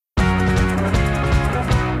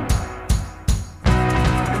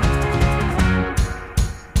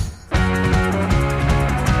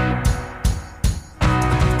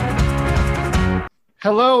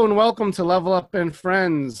Hello and welcome to Level Up and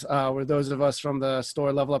Friends, where those of us from the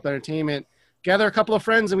store Level Up Entertainment gather a couple of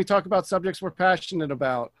friends and we talk about subjects we're passionate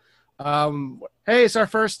about. Hey, it's our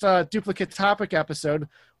first duplicate topic episode.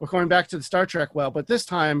 We're going back to the Star Trek well, but this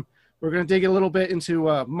time we're going to dig a little bit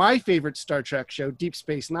into my favorite Star Trek show, Deep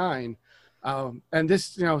Space Nine. And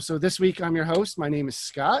this week I'm your host. My name is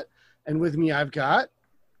Scott, and with me I've got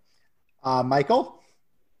Michael.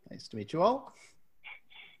 Nice to meet you all.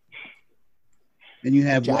 Then you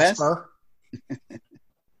have Jasper. Wes.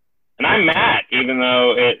 And I'm Matt, even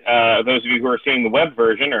though those of you who are seeing the web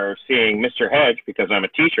version are seeing Mr. Hedge because I'm a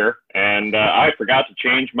teacher, and I forgot to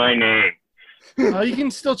change my name. You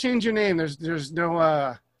can still change your name. There's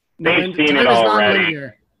no They've seen it already.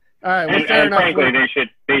 All right, well, And fair enough. frankly,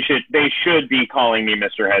 they should be calling me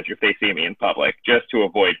Mr. Hedge if they see me in public, just to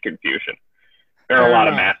avoid confusion. There are Fair a lot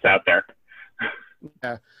of enough. Matts out there.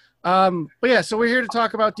 Yeah. But yeah, so we're here to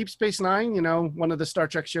talk about Deep Space Nine, one of the Star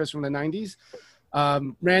Trek shows from the 90s.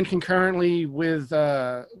 Ran concurrently it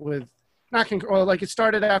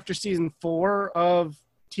started after season 4 of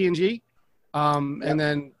TNG. And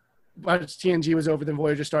then once TNG was over, then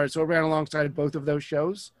Voyager started. So it ran alongside both of those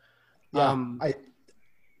shows. Yeah,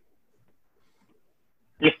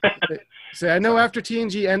 So I know after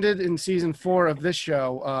TNG ended in season 4 of this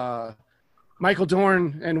show, Michael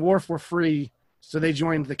Dorn and Worf were free, so they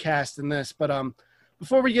joined the cast in this. But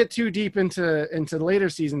before we get too deep into the later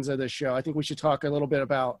seasons of this show, I think we should talk a little bit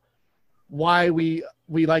about why we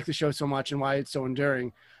like the show so much and why it's so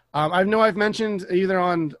enduring. I know I've mentioned either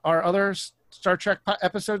on our other Star Trek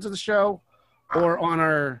episodes of the show or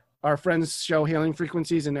on our friends' show, Hailing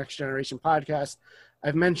Frequencies and Next Generation podcast,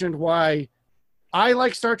 I've mentioned why I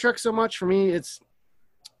like Star Trek so much. For me, it's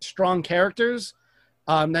strong characters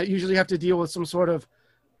that usually have to deal with some sort of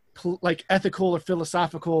ethical or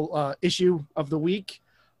philosophical issue of the week.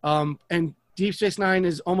 And Deep Space Nine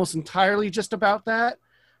is almost entirely just about that.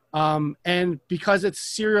 And because it's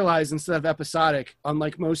serialized instead of episodic,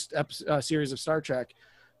 unlike most series of Star Trek,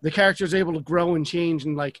 the characters are able to grow and change,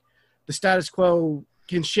 and the status quo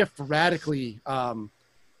can shift radically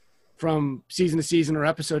from season to season or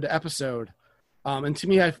episode to episode. And to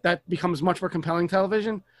me, that becomes much more compelling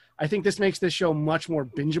television. I think this makes this show much more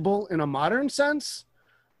bingeable in a modern sense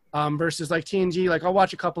versus TNG. I'll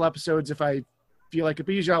watch a couple episodes if I feel like it,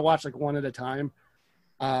 but usually I'll watch one at a time.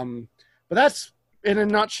 But that's, in a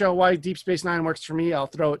nutshell, why Deep Space Nine works for me. I'll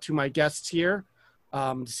throw it to my guests here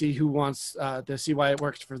to see who wants to see why it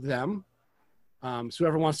works for them. So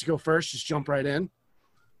whoever wants to go first, just jump right in.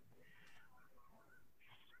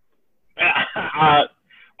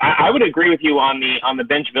 I would agree with you on the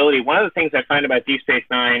bingeability. One of the things I find about Deep Space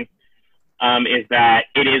Nine is that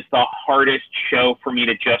it is the hardest show for me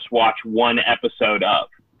to just watch one episode of.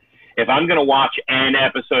 If I'm going to watch an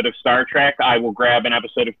episode of Star Trek, I will grab an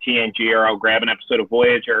episode of TNG or I'll grab an episode of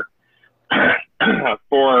Voyager.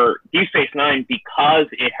 For Deep Space Nine, because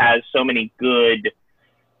it has so many good,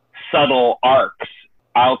 subtle arcs,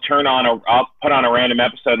 I'll put on a random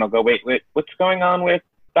episode and I'll go, wait, what's going on with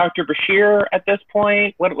Dr. Bashir at this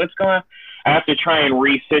point? What's going on? I have to try and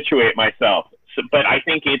resituate myself. But I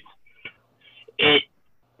think it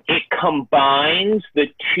combines the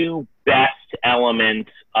two best elements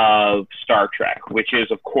of Star Trek, which is,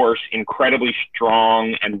 of course, incredibly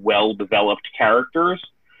strong and well-developed characters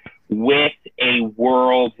with a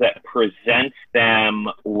world that presents them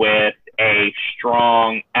with a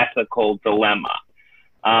strong ethical dilemma.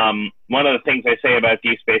 One of the things I say about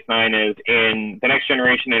Deep Space Nine is in The Next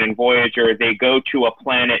Generation and in Voyager, they go to a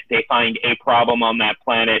planet, they find a problem on that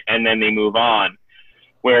planet, and then they move on.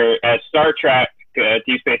 Whereas Star Trek,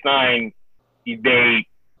 Deep Space Nine, they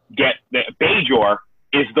get Bajor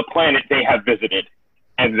is the planet they have visited,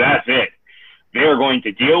 and that's it. They're going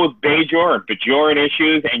to deal with Bajor and Bajoran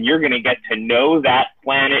issues, and you're going to get to know that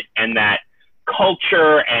planet and that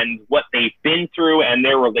culture and what they've been through and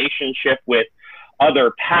their relationship with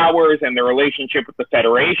other powers and their relationship with the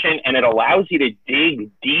Federation, and it allows you to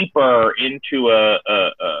dig deeper into a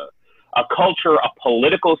culture, a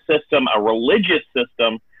political system, a religious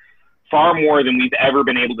system, far more than we've ever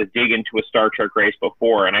been able to dig into a Star Trek race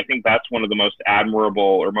before. And I think that's one of the most admirable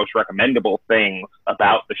or most recommendable things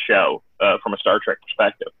about the show from a Star Trek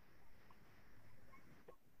perspective.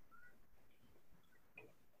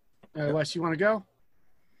 Wes, you want to go?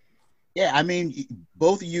 Yeah, I mean,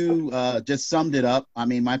 both of you just summed it up. I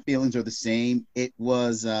mean, my feelings are the same. It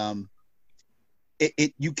was, you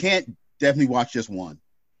can't definitely watch just one.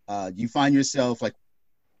 You find yourself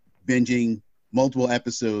binging multiple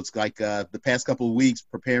episodes, the past couple of weeks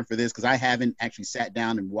preparing for this, because I haven't actually sat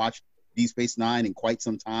down and watched Deep Space Nine in quite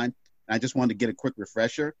some time. And I just wanted to get a quick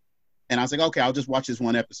refresher. And I was like, okay, I'll just watch this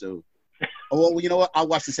one episode. Oh, well, you know what? I'll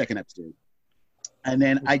watch the second episode. And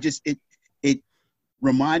then it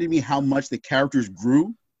reminded me how much the characters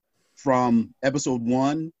grew from episode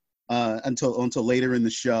 1 until later in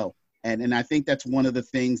the show. And I think that's one of the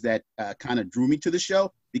things that kind of drew me to the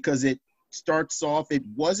show, because it starts off, it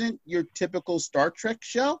wasn't your typical Star Trek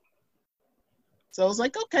show. So I was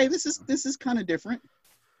like, okay, this is kind of different.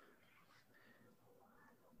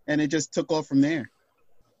 And it just took off from there.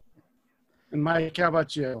 And Mike, how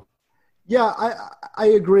about you? Yeah, I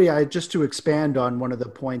agree. Just to expand on one of the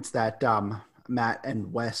points that Matt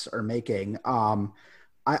and Wes are making,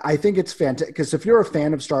 I think it's fantastic, because if you're a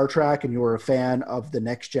fan of Star Trek and you're a fan of The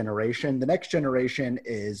Next Generation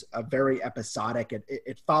is a very episodic.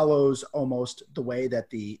 It follows almost the way that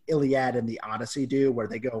the Iliad and the Odyssey do, where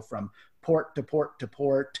they go from port to port to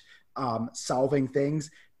port, solving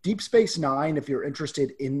things. Deep Space Nine, if you're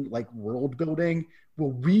interested in like world building,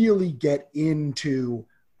 will really get into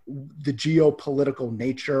the geopolitical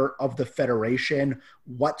nature of the Federation,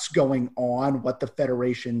 what's going on, what the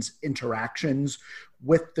Federation's interactions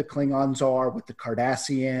with the Klingons are, with the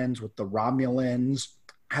Cardassians, with the Romulans,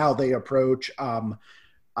 how they approach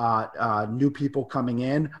new people coming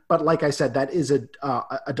in. But like I said, that is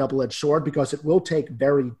a double-edged sword, because it will take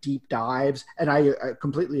very deep dives. And I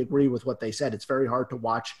completely agree with what they said. It's very hard to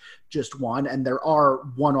watch just one. And there are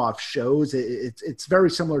one-off shows. It's very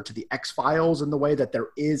similar to the X-Files in the way that there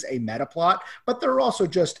is a meta plot, but there are also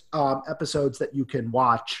just episodes that you can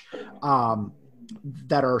watch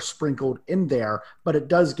that are sprinkled in there, but it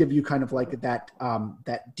does give you kind of like that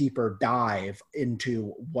deeper dive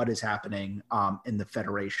into what is happening in the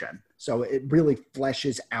Federation. So it really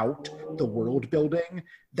fleshes out the world building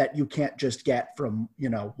that you can't just get from,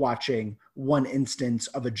 watching one instance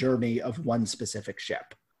of a journey of one specific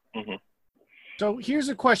ship. Mm-hmm. So here's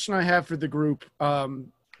a question I have for the group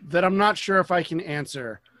that I'm not sure if I can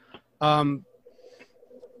answer.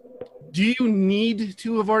 Do you need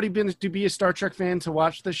to have already been to be a Star Trek fan to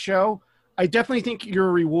watch the show? I definitely think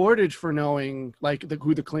you're rewarded for knowing like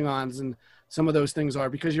who the Klingons and some of those things are,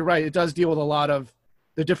 because you're right. It does deal with a lot of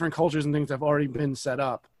the different cultures and things that have already been set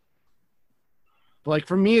up. But like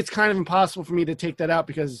for me, it's kind of impossible for me to take that out,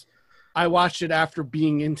 because I watched it after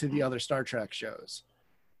being into the other Star Trek shows.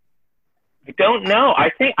 I don't know. I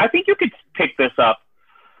think you could pick this up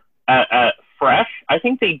fresh. I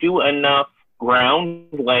think they do enough ground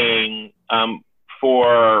laying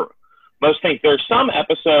for most things. There's some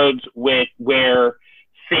episodes where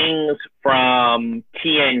things from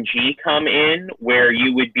TNG come in where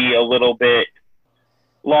you would be a little bit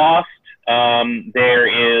lost. There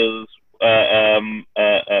is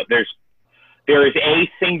a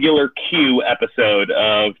singular Q episode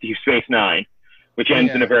of Deep Space Nine, which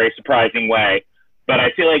ends in a very surprising way. But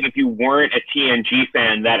I feel like if you weren't a TNG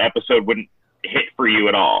fan, that episode wouldn't hit for you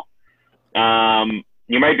at all.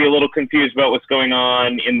 You might be a little confused about what's going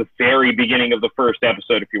on in the very beginning of the first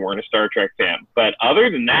episode if you weren't a Star Trek fan. But other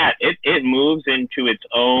than that, it moves into its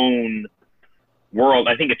own world.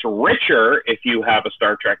 I think it's richer if you have a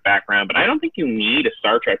Star Trek background, but I don't think you need a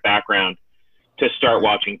Star Trek background to start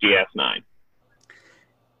watching DS9.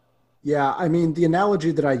 Yeah, I mean, the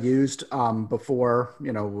analogy that I used before,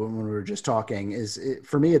 when we were just talking,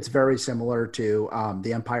 for me, it's very similar to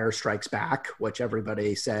The Empire Strikes Back, which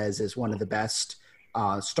everybody says is one of the best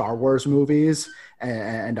Star Wars movies.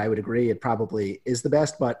 And I would agree, it probably is the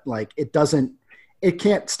best, but like it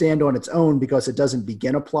can't stand on its own because it doesn't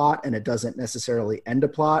begin a plot and it doesn't necessarily end a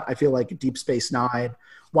plot. I feel like Deep Space Nine,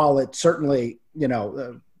 while it certainly,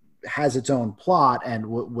 has its own plot and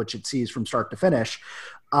which it sees from start to finish,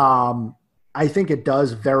 I think it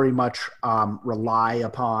does very much rely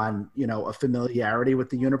upon, a familiarity with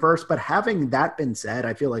the universe. But having that been said,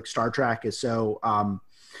 I feel like Star Trek is so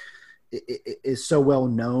well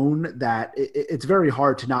known that it's very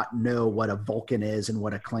hard to not know what a Vulcan is and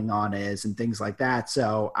what a Klingon is and things like that.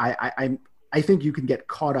 So I think you can get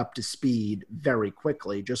caught up to speed very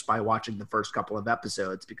quickly just by watching the first couple of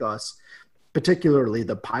episodes, because particularly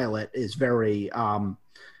the pilot is very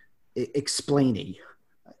explainy.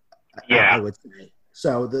 Yeah, I would say.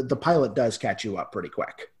 So the pilot does catch you up pretty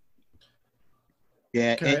quick.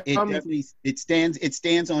 Yeah, Okay. it definitely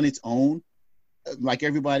stands on its own. Like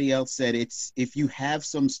everybody else said, if you have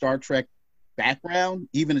some Star Trek background,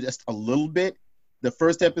 even just a little bit, the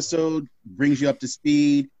first episode brings you up to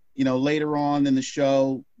speed. Later on in the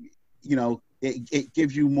show, it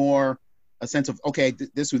gives you more a sense of, okay, this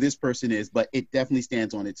is who this person is, but it definitely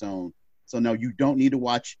stands on its own. So no, you don't need to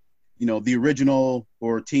watch, the original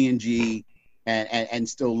or TNG and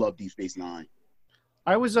still love Deep Space Nine.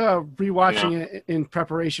 I was rewatching it in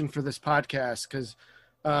preparation for this podcast because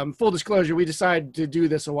full disclosure, we decided to do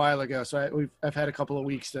this a while ago, so I've had a couple of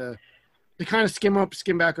weeks to kind of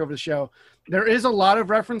skim back over the show. There is a lot of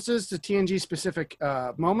references to TNG specific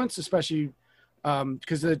moments, especially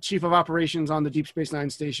because the chief of operations on the Deep Space Nine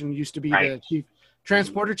station used to be the chief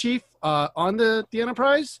transporter chief on the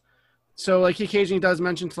Enterprise. So like he occasionally does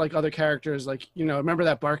mention to like other characters, like, you know, remember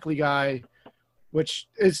that Barclay guy, which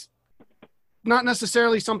is not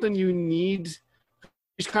necessarily something you need.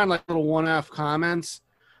 It's kind of like little one-off comments.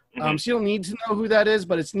 So you don't need to know who that is,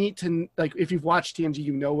 but it's neat to, like, if you've watched TNG,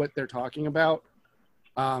 you know what they're talking about.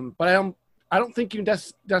 But I don't think you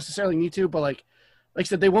necessarily need to, but like I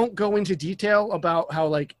said, they won't go into detail about how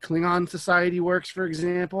like Klingon society works, for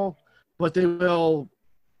example, but they will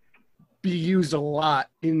be used a lot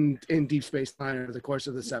in Deep Space Nine over the course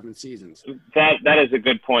of the 7 seasons. That is a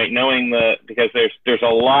good point, knowing because there's a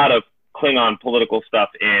lot of Klingon political stuff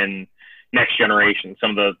in Next Generation.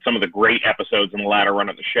 Some of the great episodes in the latter run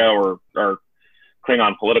of the show are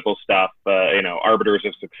Klingon political stuff, Arbiters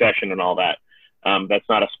of Succession and all that. That's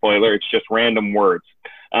not a spoiler. It's just random words.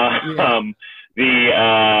 But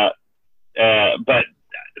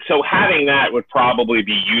so having that would probably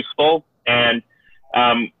be useful. And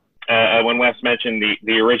when Wes mentioned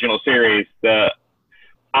the original series,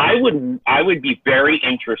 I would be very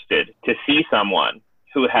interested to see someone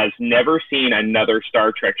who has never seen another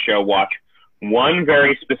Star Trek show watch one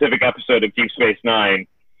very specific episode of Deep Space Nine,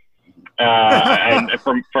 and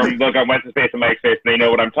from look on Wes's face and Mike's face, they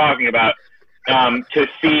know what I'm talking about, to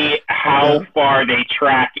see how far they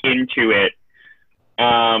track into it.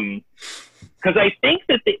 Because I think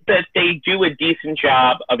that they do a decent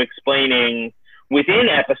job of explaining within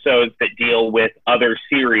episodes that deal with other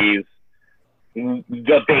series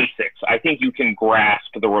the basics. I think you can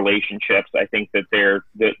grasp the relationships. I think that that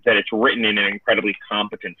it's written in an incredibly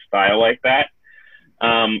competent style like that.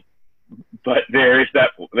 But there's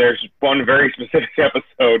one very specific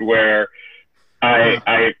episode where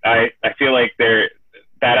I feel like that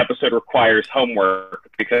episode requires homework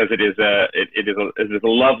because it is a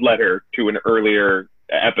love letter to an earlier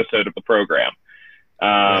episode of the program.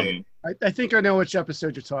 I think I know which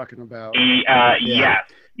episode you're talking about.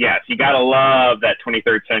 Yes, you gotta love that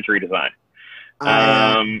 23rd century design.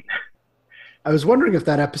 I was wondering if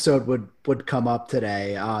that episode would come up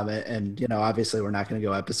today, and you know, obviously we're not going to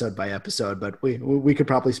go episode by episode, but we could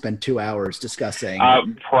probably spend 2 hours discussing.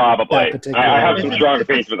 Probably, I have some strong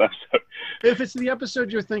opinions with that episode. If it's the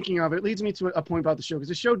episode you're thinking of, it leads me to a point about the show, because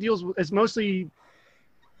the show is mostly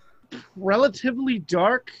relatively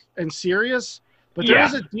dark and serious, but there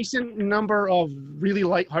is a decent number of really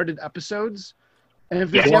lighthearted episodes. And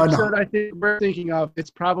if it's the episode I think we're thinking of, it's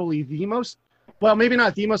probably the most, well, maybe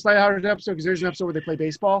not the most lighthearted episode, because there's an episode where they play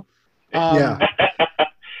baseball.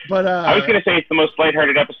 But I was going to say it's the most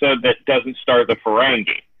lighthearted episode that doesn't star the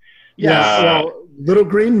Ferengi. So Little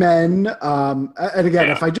Green Men, and again,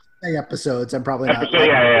 if I just say episodes, I'm probably not.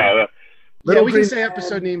 We can say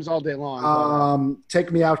episode names all day long.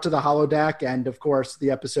 Take Me Out to the Holodeck, and of course the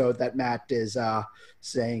episode that Matt is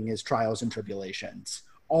saying is Trials and Tribulations.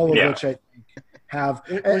 All of which I think have,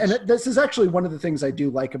 and this is actually one of the things I do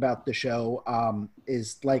like about the show,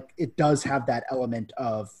 is like it does have that element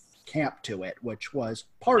of camp to it, which was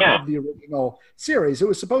part of the original series. It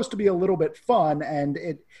was supposed to be a little bit fun, and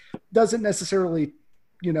it doesn't necessarily,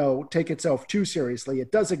 you know, take itself too seriously.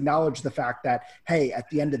 It does acknowledge the fact that, hey, at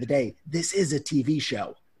the end of the day, this is a TV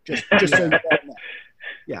show. Just so you know.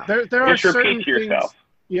 Yeah. There are certain things.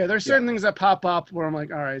 Yeah, there's certain things that pop up where I'm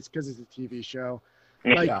like, all right, it's because it's a TV show.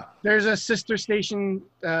 Like there's a sister station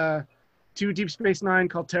to Deep Space Nine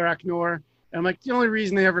called Terak Nor, and I'm like, the only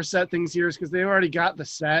reason they ever set things here is because they already got the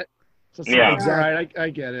set. So it's like, all right, I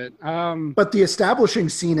get it. But the establishing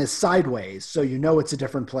scene is sideways, so you know it's a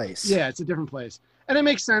different place. Yeah, it's a different place, and it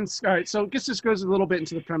makes sense. All right, so I guess this goes a little bit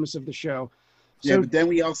into the premise of the show. So, but then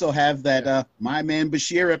we also have that My Man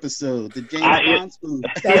Bashir episode, the James Bond spoon.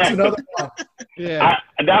 That's another one.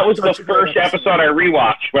 That was the first episode I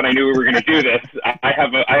rewatched when I knew we were going to do this. I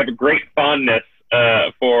have a great fondness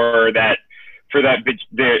for that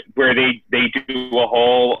where they do a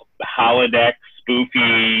whole holodeck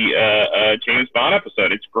spoofy James Bond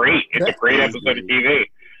episode. It's great. It's a great episode of TV.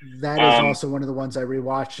 That is also one of the ones I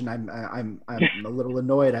rewatched, and I'm a little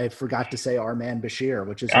annoyed. I forgot to say Our Man Bashir,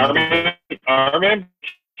 which is Our Man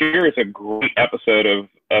Bashir is a great episode of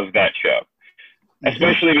that show,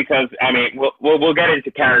 especially because we'll get into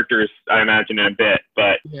characters, I imagine, in a bit,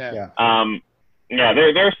 but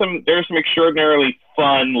there's some extraordinarily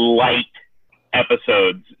fun, light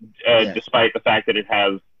episodes, despite the fact that it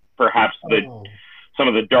has perhaps some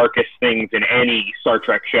of the darkest things in any Star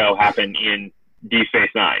Trek show happen in Deep Space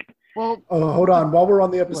Nine. Well, Oh, hold on. While we're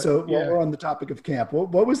on the episode, Yeah. while we're on the topic of camp,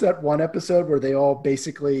 what was that one episode where they all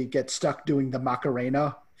basically get stuck doing the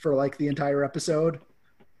Macarena for like the entire episode?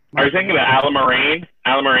 Are you thinking about Alan Moraine?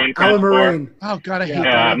 Alan Moraine. Alan French Four? Moraine. oh god, I hate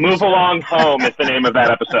Yeah. that. Move Along Home is the name of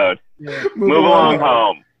that episode. Yeah. Move Along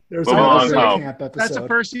Home. There's Move another Along great Home. camp episode. That's a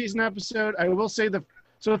first season episode. I will say the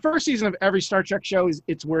first season of every Star Trek show is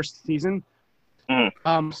its worst season.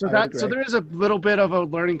 So there is a little bit of a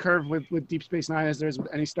learning curve with Deep Space Nine as there is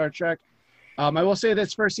with any Star Trek. I will say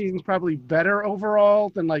this first season is probably better overall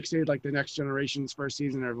than the Next Generation's first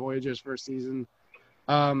season or Voyager's first season.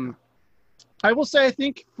 I will say I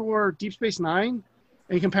think for Deep Space Nine,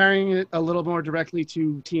 and comparing it a little more directly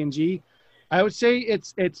to TNG, I would say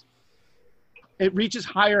it reaches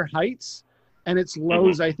higher heights, and its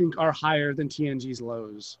lows I think are higher than TNG's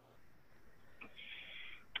lows.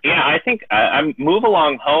 Yeah, I think Move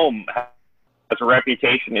Along Home has a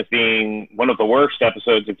reputation as being one of the worst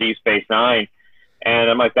episodes of Deep Space Nine,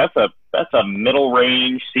 and I'm like, that's a middle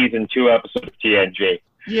range season 2 episode of TNG.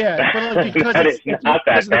 Yeah, but like, because That is not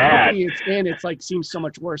that bad. It's in, it's like seems so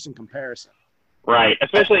much worse in comparison. Right,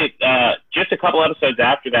 especially just a couple episodes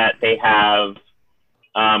after that, they have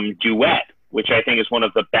Duet, which I think is one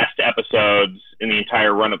of the best episodes in the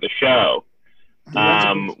entire run of the show.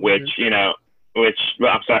 Which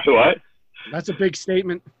I'm sorry, what? That's a big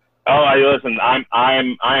statement. Oh, listen, I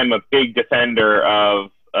am a big defender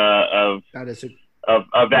of That is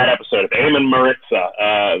that episode of Eamon Maritza.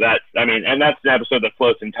 That's an episode that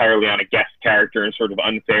floats entirely on a guest character and sort of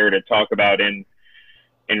unfair to talk about in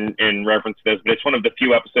reference to this, but it's one of the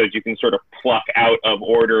few episodes you can sort of pluck out of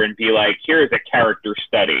order and be like, here is a character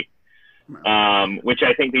study, which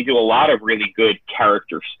I think they do a lot of really good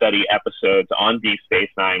character study episodes on Deep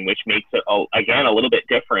Space Nine, which makes it, again, a little bit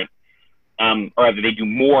different. Or rather, they do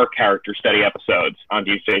more character study episodes on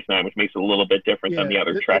Deep Space Nine, which makes it a little bit different than the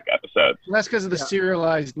other Trek episodes. That's because of the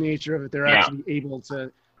serialized nature of it. They're actually able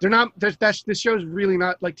to. They're not. This show's really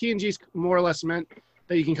not like TNG's more or less meant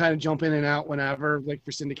that you can kind of jump in and out whenever, like for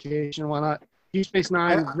syndication and whatnot. Deep Space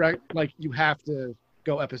Nine, like you have to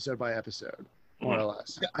go episode by episode, more or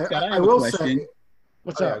less. I will say.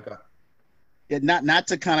 What's up? Yeah, not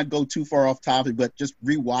to kind of go too far off topic, but just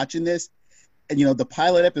rewatching this. And, the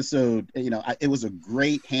pilot episode, it was a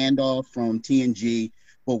great handoff from TNG.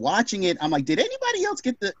 But watching it, I'm like, did anybody else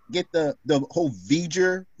get the whole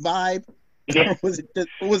V'ger vibe? Yeah. Or was it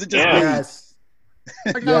just me? Yes.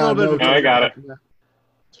 I got a little bit. I got it. Yeah.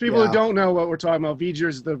 So people who don't know what we're talking about, V'ger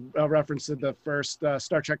is the reference to the first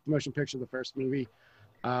Star Trek motion picture, the first movie,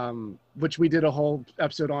 which we did a whole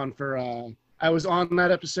episode on for. I was on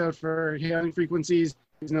that episode for Hailing Frequencies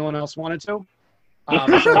because no one else wanted to. So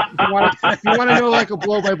if you want to know like a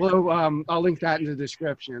blow by blow, I'll link that in the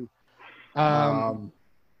description. But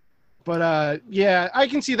I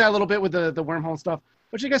can see that a little bit with the wormhole stuff,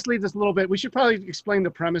 which I guess leads us a little bit. We should probably explain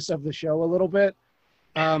the premise of the show a little bit.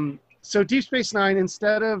 So Deep Space Nine,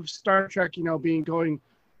 instead of Star Trek, being on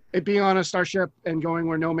a starship and going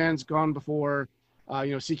where no man's gone before,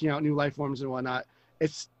 seeking out new life forms and whatnot,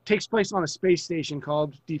 it takes place on a space station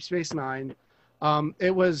called Deep Space Nine.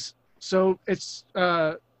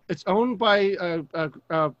 It's owned by a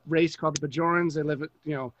race called the Bajorans. They live at,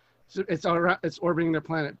 it's orbiting their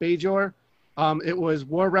planet Bajor. It was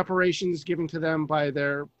war reparations given to them by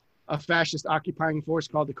a fascist occupying force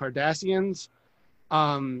called the Cardassians,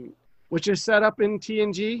 which is set up in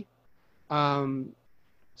TNG.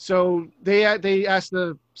 So they asked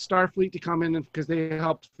the Starfleet to come in because they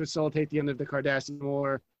helped facilitate the end of the Cardassian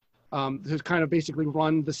War. To kind of basically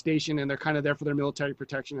run the station, and they're kind of there for their military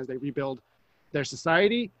protection as they rebuild their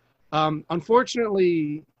society.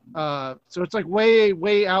 Unfortunately, so it's like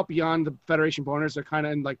way out beyond the Federation borders. They're kind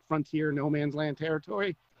of in like frontier no man's land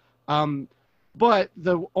territory. But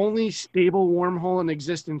the only stable wormhole in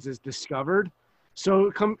existence is discovered. So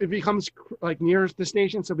it becomes like near the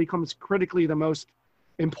station, so it becomes critically the most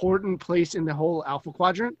important place in the whole Alpha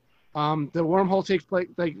Quadrant. The wormhole takes place,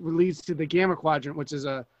 leads to the Gamma Quadrant, which is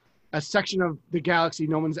a section of the galaxy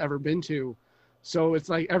no one's ever been to. So it's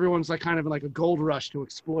like everyone's like kind of in like a gold rush to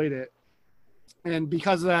exploit it. And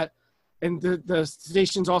because of that, and the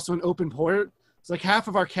station's also an open port, it's like half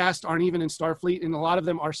of our cast aren't even in Starfleet, and a lot of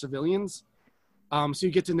them are civilians. So you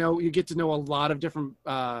get to know a lot of different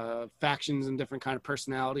factions and different kind of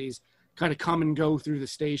personalities kind of come and go through the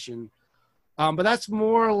station. But that's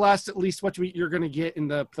more or less at least what you're going to get in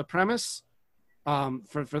the premise.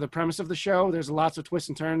 For the premise of the show, there's lots of twists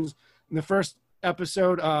and turns. In the first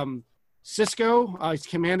episode, Cisco, he's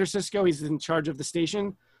Commander Cisco, he's in charge of the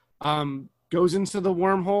station, goes into the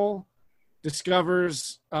wormhole,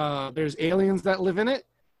 discovers there's aliens that live in it,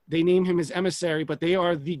 they name him his emissary, but they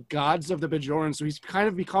are the gods of the Bajoran. So he's kind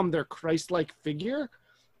of become their Christ-like figure.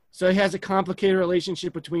 So he has a complicated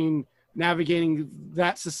relationship between navigating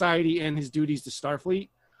that society and his duties to Starfleet.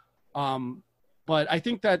 But I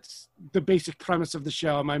think that's the basic premise of the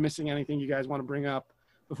show. Am I missing anything you guys want to bring up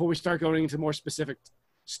before we start going into more specific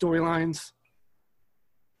storylines?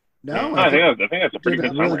 No, I think that's a pretty did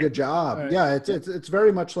good a really summary. good job. Right. Yeah, it's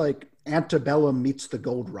very much like Antebellum meets the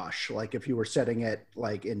Gold Rush. Like if you were setting it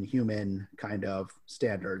like in human kind of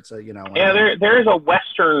standards, you know. Yeah, there is a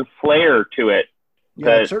Western flair to it.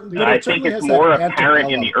 Yeah, That certainly. I think it's more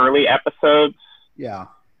apparent in the early episodes. Yeah.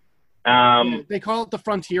 They call it the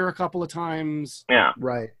Frontier a couple of times. Yeah,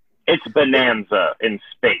 Right. it's Bonanza in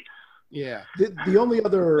space. Yeah. The only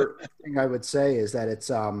other thing I would say is that it's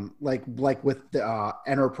like with the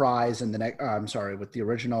Enterprise and with the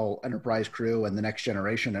original Enterprise crew and the Next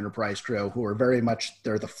Generation Enterprise crew, who are very much,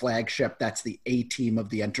 they're the flagship. That's the A team of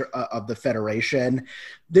the Federation.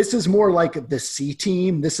 This is more like the C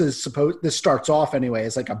team. This starts off anyway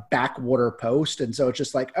as like a backwater post, and so it's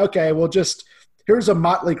just like, okay, here's a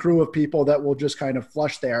motley crew of people that will just kind of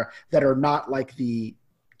flush there that are not like the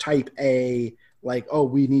type A. Like, oh,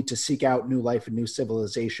 we need to seek out new life and new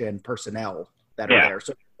civilization personnel that are there.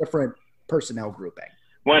 So different personnel grouping.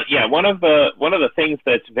 One of the things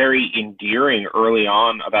that's very endearing early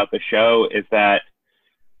on about the show is that,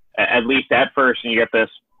 at least at first, and you get this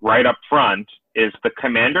right up front, is the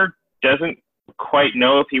commander doesn't quite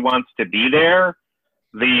know if he wants to be there.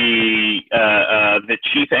 The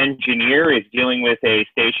chief engineer is dealing with a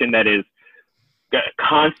station that is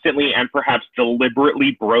constantly and perhaps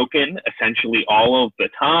deliberately broken essentially all of the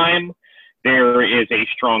time. There is a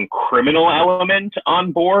strong criminal element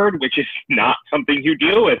on board, which is not something you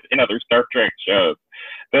deal with in other Star Trek shows.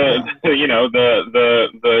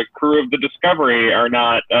 The crew of the Discovery are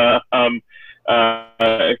not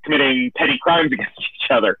committing petty crimes against each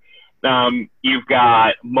other. You've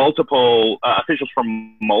got multiple officials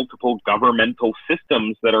from multiple governmental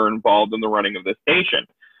systems that are involved in the running of the station.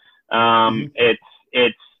 It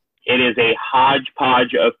is a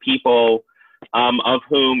hodgepodge of people, of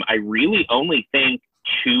whom I really only think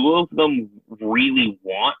two of them really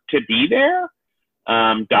want to be there.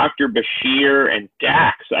 Dr. Bashir and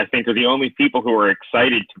Dax, I think, are the only people who are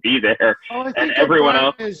excited to be there. Oh, I think and everyone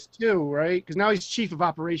else is too, right? Because now he's chief of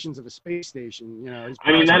operations of a space station. You know,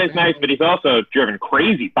 I mean, that is nice, but he's also driven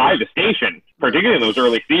crazy by the station, particularly in those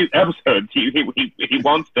early episodes. He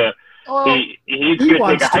wants to. He's going to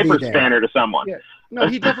take a hyper spanner to someone. Yeah. No,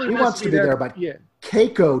 he definitely wants to be there, but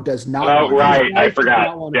Keiko does not. Oh, right. I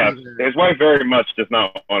forgot. Yeah. His wife very much does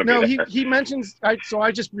not want to be there. No, he mentions, so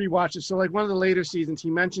I just rewatched it. So, like, one of the later seasons, he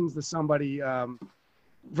mentions to somebody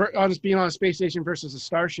being on a space station versus a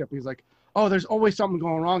starship. He's like, oh, there's always something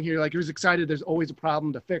going wrong here. Like, he was excited there's always a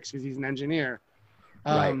problem to fix because he's an engineer.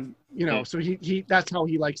 Right. You know, so he that's how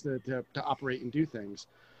he likes to operate and do things.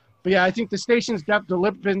 But yeah, I think the station's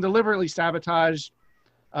been deliberately sabotaged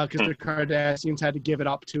because the Cardassians had to give it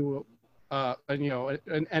up to,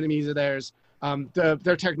 an enemies of theirs.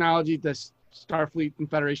 Their technology, the Starfleet and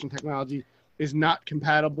Federation technology, is not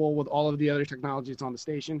compatible with all of the other technologies on the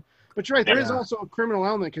station. But you're right, there is also a criminal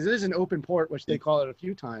element because it is an open port, which they call it a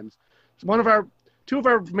few times. So two of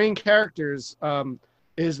our main characters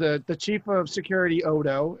is the chief of security,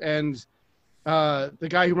 Odo, and the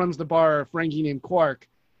guy who runs the bar, a Ferengi named Quark,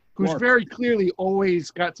 who's very clearly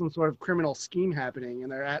always got some sort of criminal scheme happening,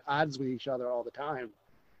 and they're at odds with each other all the time.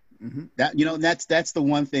 Mm-hmm. That's the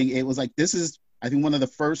one thing. It was like, this is, I think, one of the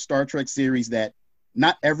first Star Trek series that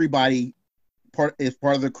not everybody is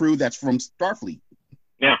part of the crew that's from Starfleet.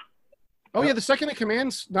 Yeah. Oh yeah, the second in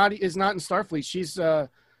command's is not in Starfleet. She's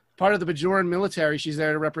part of the Bajoran military. She's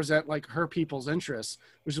there to represent like her people's interests,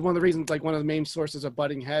 which is one of the reasons, like one of the main sources of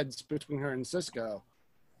butting heads between her and Sisko.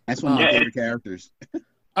 That's one of my favorite characters.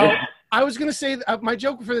 Oh, I was gonna say my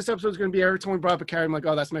joke for this episode is gonna be every time we brought up a character, I'm like,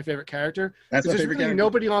 oh, that's my favorite character. That's my favorite character.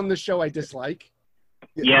 Nobody on the show I dislike.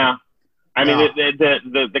 Yeah, I mean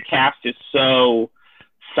the cast is so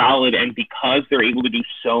solid, and because they're able to do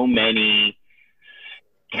so many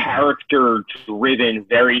character-driven,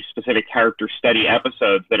 very specific character study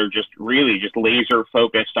episodes that are just really just laser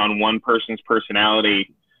focused on one person's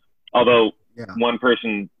personality. Although one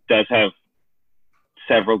person does have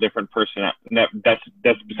several different that's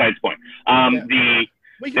besides the point.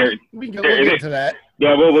 We can get into that.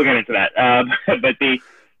 Yeah, we'll get into that.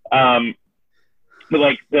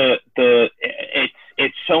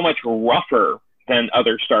 It's so much rougher than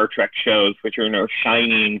other Star Trek shows, which are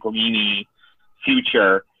shiny and greeny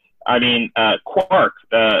future. I mean, Quark,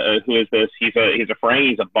 who is this? He's a Ferengi.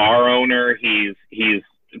 He's a bar owner. He's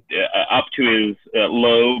up to his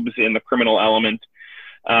lobes in the criminal element.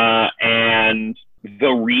 And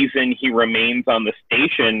the reason he remains on the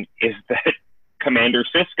station is that Commander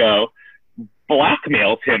Sisko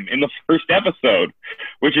blackmails him in the first episode,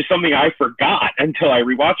 which is something I forgot until I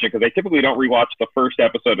rewatched it, because I typically don't rewatch the first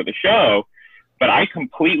episode of the show, but I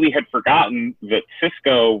completely had forgotten that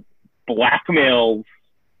Sisko blackmails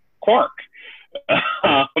Quark.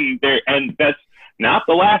 And that's not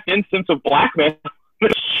the last instance of blackmail in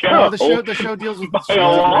the show. No, the show deals with by a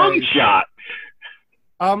long shot.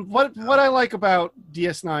 What I like about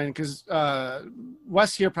DS9, because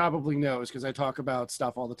Wes here probably knows, because I talk about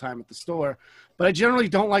stuff all the time at the store, but I generally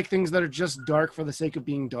don't like things that are just dark for the sake of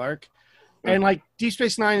being dark. And like Deep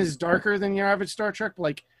Space Nine is darker than your average Star Trek, but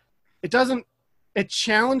like it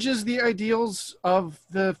challenges the ideals of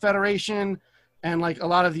the Federation and like a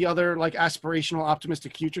lot of the other like aspirational,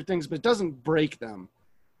 optimistic future things, but it doesn't break them.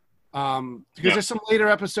 Because there's some later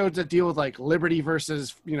episodes that deal with like liberty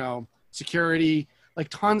versus, security, like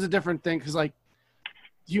tons of different things. Because like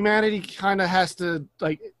humanity kind of has to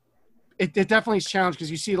like, it definitely is challenged, because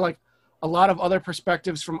you see like a lot of other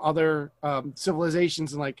perspectives from other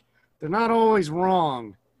civilizations, and like they're not always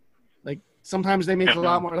wrong. Like sometimes they make a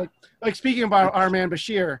lot more like speaking about our man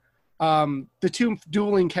Bashir, the two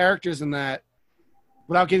dueling characters in that,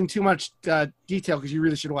 without getting too much detail, because you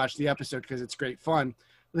really should watch the episode because it's great fun.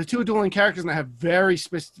 The two dueling characters that have very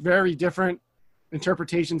different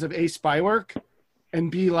interpretations of A, spy work,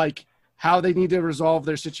 and B, like how they need to resolve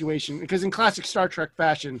their situation. Because in classic Star Trek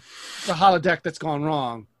fashion, it's a holodeck that's gone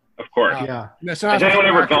wrong. Of course. So has anyone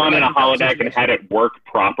ever gone in a holodeck and had it work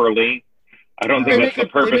properly? I don't think that's the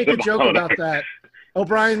purpose They make a of joke holodeck. about that.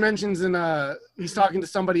 O'Brien mentions he's talking to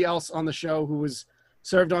somebody else on the show who was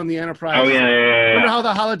served on the Enterprise. Oh, yeah. Remember how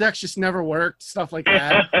the holodecks just never worked? Stuff like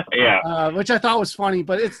that. Yeah. Which I thought was funny,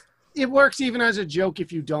 but it works even as a joke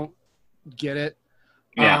if you don't get it.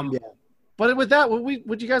 Yeah. But with that,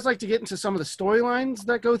 would you guys like to get into some of the storylines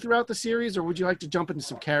that go throughout the series, or would you like to jump into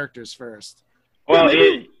some characters first? Well,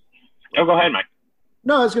 go ahead, Mike.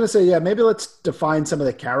 No, I was going to say, maybe let's define some of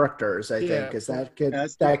the characters, I think, because that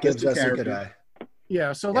gives us a good eye.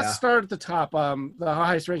 Yeah, so let's start at the top. The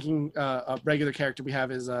highest ranking regular character we have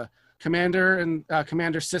is Commander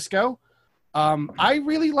Sisko. I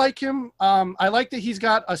really like him. I like that he's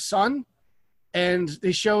got a son, and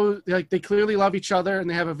they show like they clearly love each other and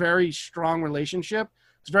they have a very strong relationship.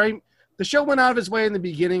 The show went out of his way in the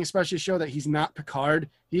beginning, especially to show that he's not Picard.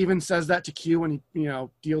 He even says that to Q when he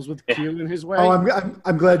deals with Q in his way. Oh,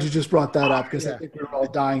 I'm glad you just brought that up, because I think we're all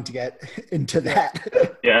dying to get into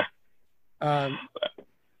that. Yeah.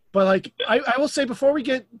 But like I will say, before we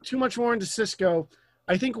get too much more into Sisko,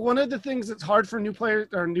 I think one of the things that's hard for new players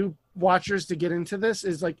or new watchers to get into this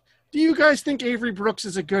is like, do you guys think Avery Brooks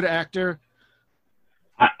is a good actor?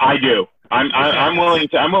 I do. I'm willing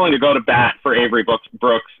to go to bat for Avery Brooks,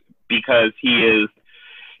 because he is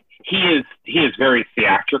very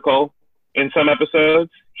theatrical in some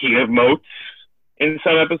episodes. He emotes in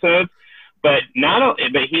some episodes, but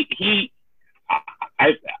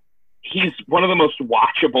he's one of the most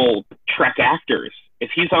watchable Trek actors.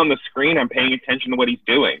 If he's on the screen, I'm paying attention to what he's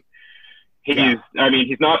doing. He's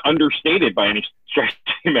not understated by any stretch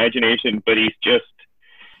of the imagination, but he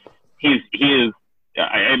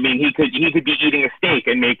could be eating a steak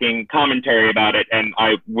and making commentary about it, and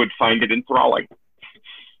I would find it enthralling.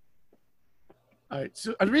 All right.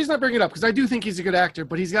 So the reason I bring it up, because I do think he's a good actor,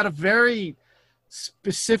 but he's got a very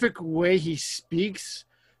specific way he speaks,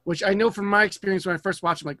 which I know from my experience when I first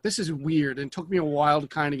watched him, like, this is weird, and it took me a while to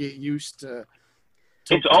kind of get used to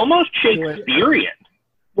it's almost Shakespearean.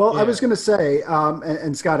 Well, I was going to say,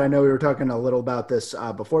 and Scott, I know we were talking a little about this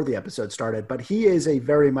before the episode started, but he is a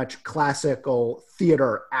very much classical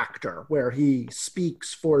theater actor, where he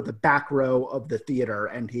speaks for the back row of the theater,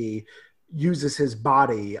 and he uses his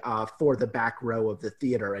body for the back row of the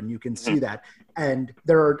theater, and you can see that. And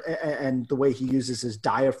and the way he uses his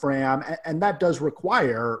diaphragm, and that does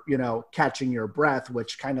require, catching your breath,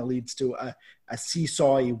 which kind of leads to a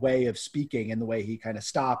seesawy way of speaking, and the way he kind of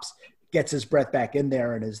stops, gets his breath back in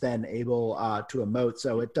there, and is then able to emote.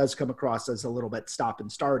 So it does come across as a little bit stop and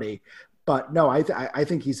starty. But no, I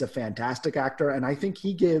think he's a fantastic actor, and I think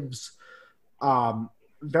he gives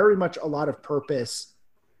very much a lot of purpose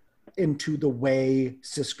into the way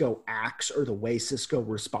Sisko acts, or the way Sisko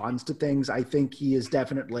responds to things. I think he is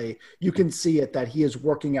definitely, you can see it, that he is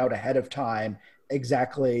working out ahead of time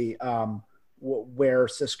exactly where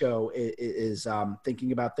Sisko is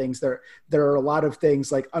thinking about things. There are a lot of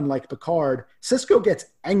things, like, unlike Picard, Sisko gets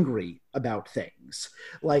angry about things,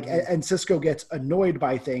 like, and Sisko gets annoyed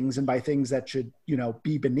by things, and by things that should,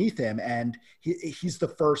 be beneath him. And he's the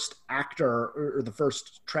first actor or the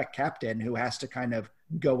first Trek captain who has to kind of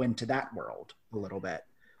go into that world a little bit.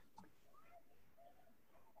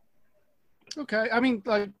 Okay. I mean,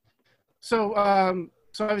 like, so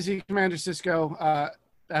obviously Commander Sisko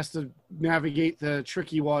has to navigate the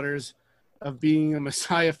tricky waters of being a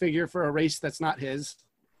messiah figure for a race that's not his.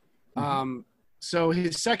 So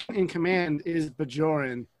his second in command is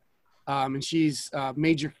Bajoran, and she's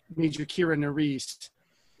Major Kira Nerys.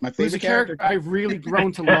 My Who's favorite a character I've really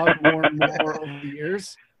grown to love more and more over the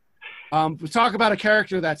years. We talk about a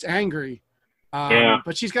character that's angry,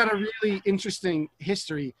 but she's got a really interesting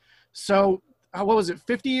history. So, what was it,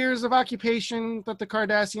 50 years of occupation that the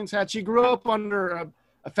Cardassians had? She grew up under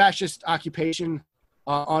a fascist occupation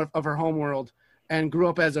of her homeworld and grew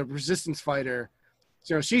up as a resistance fighter.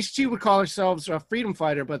 So she would call herself a freedom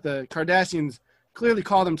fighter, but the Cardassians clearly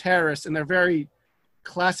call them terrorists, and they're very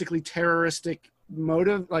classically terroristic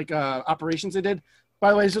motive, like operations they did.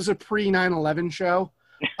 By the way, this was a pre-9/11 show.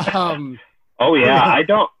 Oh yeah, I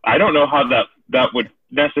don't know how that would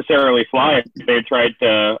necessarily fly if they tried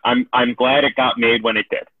to. I'm glad it got made when it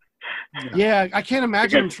did. Yeah, I can't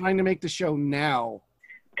imagine them trying to make the show now.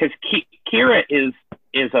 Because Kira is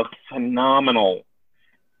a phenomenal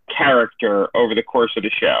character over the course of the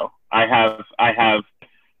show. I have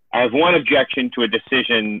one objection to a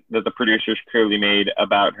decision that the producers clearly made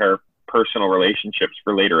about her personal relationships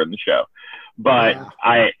for later in the show. But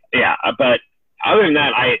but other than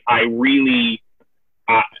that, I really,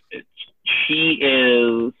 she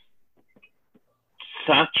is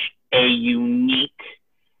such a unique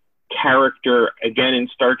character, again, in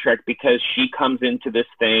Star Trek, because she comes into this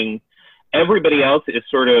thing. Everybody else is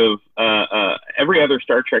sort of, every other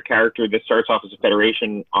Star Trek character that starts off as a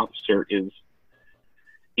Federation officer is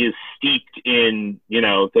steeped in,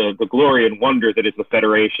 the glory and wonder that is the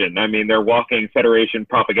Federation. I mean, they're walking Federation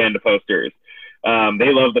propaganda posters.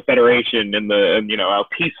 They love the Federation and how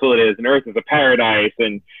peaceful it is, and Earth is a paradise.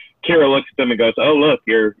 And Kira looks at them and goes, "Oh, look,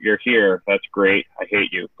 you're here. That's great. I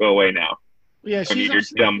hate you. Go away now." Yeah, she's your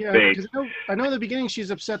dumb face. I know in the beginning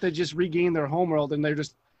she's upset they just regained their homeworld and they're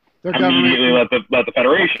immediately let the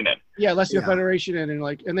Federation in. Yeah, let the Federation in,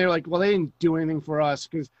 and they're like, well, they didn't do anything for us,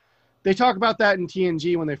 because they talk about that in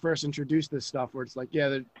TNG when they first introduced this stuff, where it's like,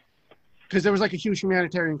 because there was like a huge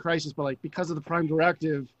humanitarian crisis, but like because of the Prime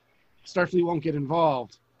Directive, Starfleet won't get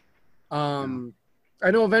involved. I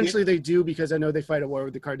know eventually they do, because I know they fight a war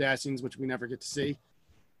with the Cardassians, which we never get to see,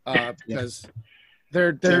 because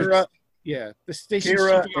they're the station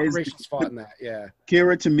operations fought in that. Yeah,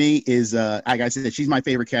 Kira to me is like I said, she's my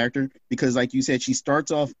favorite character, because like you said, she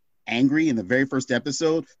starts off angry in the very first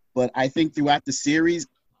episode, but I think throughout the series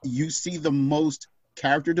you see the most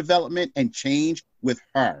character development and change with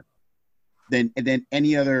her than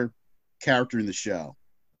any other character in the show.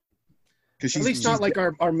 At least not like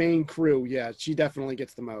our main crew. Yeah, she definitely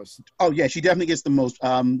gets the most. Oh yeah, she definitely gets the most.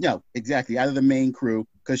 Exactly, out of the main crew,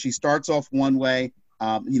 because she starts off one way.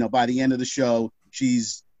 By the end of the show,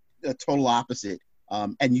 she's a total opposite.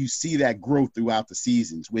 And you see that growth throughout the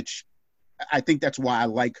seasons, which I think that's why I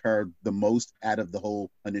like her the most out of the whole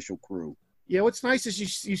initial crew. Yeah, what's nice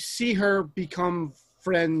is you see her become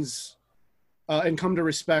friends and come to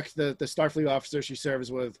respect the Starfleet officer she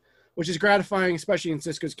serves with, which is gratifying, especially in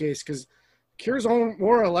Sisko's case, because Kira's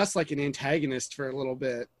more or less like an antagonist for a little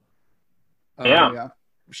bit.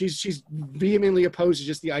 She's vehemently opposed to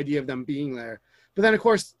just the idea of them being there. But then, of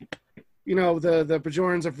course, the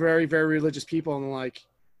Bajorans are very, very religious people, and like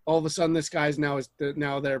all of a sudden, this guy's now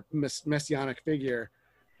their messianic figure,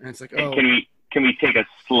 and it's like, oh. Can we take a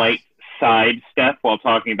slight side step while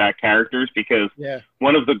talking about characters? Because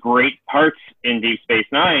one of the great parts in Deep Space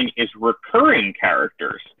Nine is recurring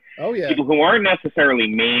characters. Oh yeah, people who aren't necessarily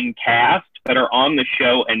main cast, but are on the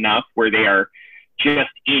show enough where they are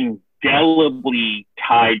just indelibly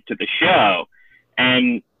tied to the show,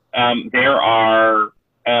 and there are,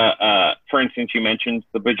 for instance, you mentioned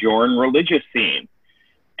the Bajoran religious scene.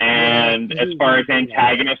 And as far as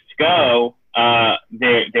antagonists go,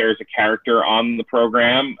 there's a character on the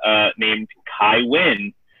program named Kai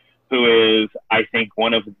Wynn, who is, I think,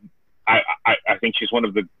 I think she's one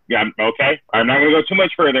of the, okay, I'm not going to go too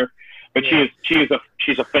much further, but she's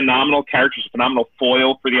a phenomenal character. She's a phenomenal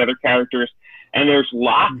foil for the other characters. And there's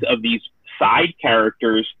lots of these side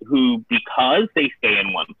characters who, because they stay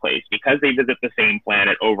in one place, because they visit the same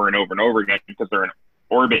planet over and over and over again, because they're in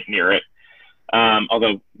orbit near it,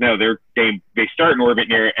 Although no, they start in orbit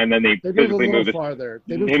near, and then they physically move a move little farther.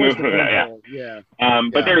 They move they towards move the yeah. wormhole. Yeah.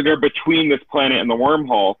 But they're between this planet and the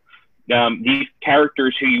wormhole. These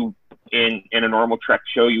characters who you in a normal Trek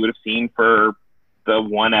show you would have seen for the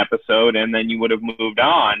one episode, and then you would have moved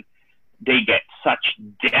on. They get such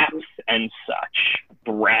depth and such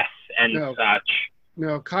breadth and such.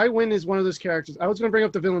 No, Kai Wynn is one of those characters. I was going to bring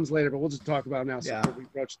up the villains later, but we'll just talk about it now. So we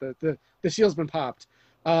broach the seal's been popped.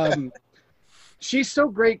 She's so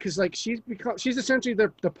great because like she's essentially the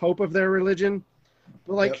pope of their religion,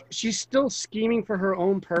 but like she's still scheming for her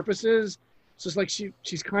own purposes. So it's like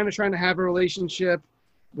she's kind of trying to have a relationship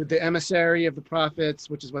with the emissary of the prophets,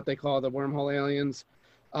 which is what they call the wormhole aliens.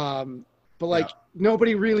 But like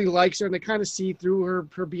nobody really likes her, and they kind of see through her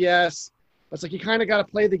BS. But it's like you kind of got to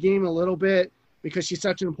play the game a little bit because she's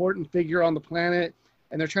such an important figure on the planet,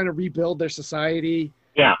 and they're trying to rebuild their society.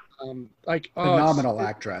 Yeah. Phenomenal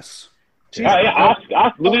actress.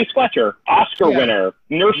 Louise Fletcher, Oscar winner,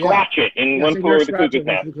 Nurse Ratched in One Flew Over the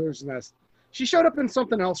Cuckoo's Nest. She showed up in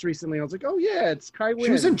something else recently. I was like, oh yeah, it's Kai Wynn.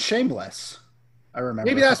 She was in Shameless. I remember.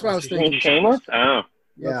 Maybe that's what I was thinking. Shameless? Oh.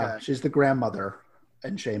 Yeah, she's the grandmother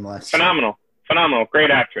in Shameless. Phenomenal. Great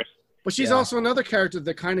actress. But she's also another character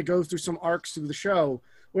that kind of goes through some arcs through the show.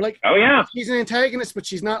 We're like, she's an antagonist, but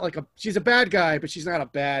she's not she's a bad guy, but she's not a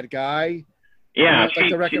bad guy. Yeah, like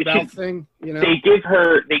the Wreck-It Ralph thing. You know, they give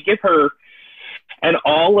her, and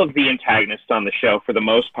all of the antagonists on the show for the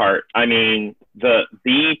most part. I mean,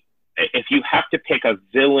 if you have to pick a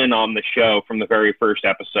villain on the show from the very first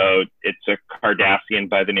episode, it's a Cardassian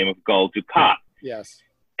by the name of Gul Dukat. Yes,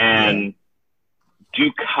 and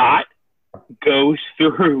Dukat goes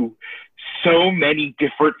through so many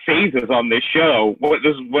different phases on this show.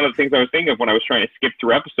 This is one of the things I was thinking of when I was trying to skip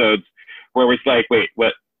through episodes, where it's like, wait,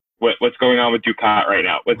 what's going on with Dukat right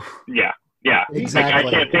now? Exactly. Like, I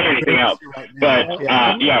can't say anything else. But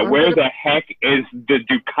where the heck is the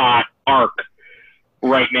Dukat arc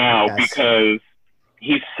right now? Yes. Because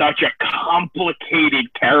he's such a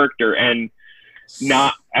complicated character, and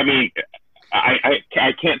I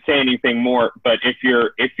can't say anything more. But if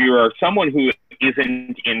you're someone who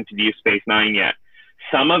isn't into Deep Space Nine yet,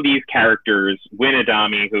 some of these characters, Win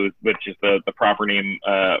Adami, which is the proper name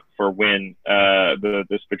for Win,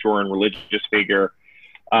 this Bajoran religious figure,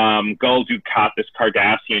 Gul Dukat, this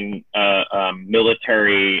Cardassian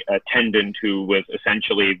military attendant who was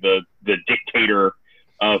essentially the dictator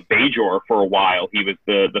of Bajor for a while. He was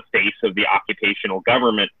the face of the occupational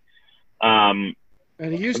government. And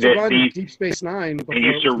he used to run Deep Space Nine. He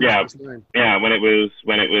used to, when it was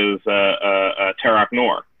Terok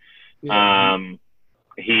Nor. Yeah.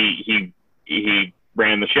 He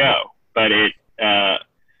ran the show, but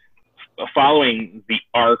following the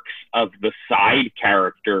arcs of the side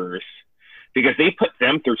characters, because they put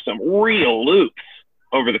them through some real loops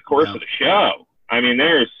over the course of the show. I mean,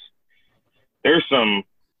 there's some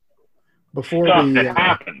stuff that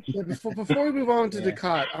happens. Before we move on to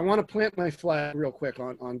Dukat, I want to plant my flag real quick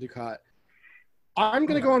on Dukat. I'm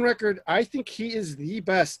going to go on record. I think he is the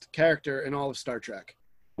best character in all of Star Trek.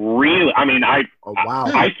 Really? I mean, I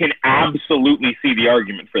can absolutely see the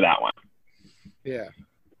argument for that one. Yeah.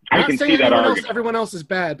 I can see that argument. Everyone else is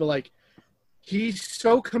bad, but like, he's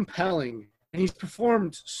so compelling, and he's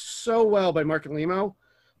performed so well by Mark Alimo.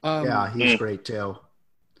 He's great too.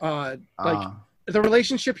 The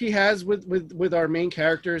relationship he has with our main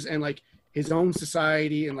characters and like his own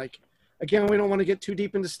society, and like, again, we don't want to get too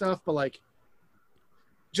deep into stuff, but like,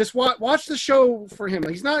 just watch the show for him.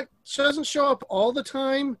 Like, doesn't show up all the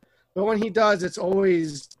time, but when he does, it's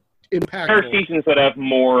always impactful. There are seasons that have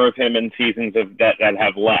more of him and seasons of that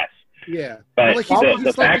have less. Yeah, but like he's like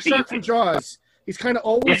the shark from Jaws. He's kind of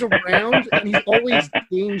always around, and he's always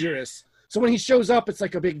dangerous. So when he shows up, it's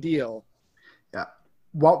like a big deal. Yeah.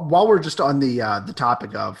 While we're just on the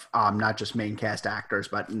topic of not just main cast actors,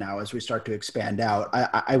 but now as we start to expand out,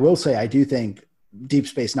 I will say I do think Deep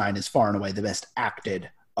Space Nine is far and away the best acted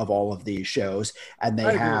of all of these shows, and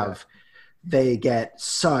they get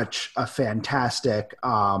such a fantastic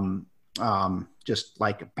just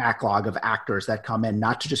like backlog of actors that come in,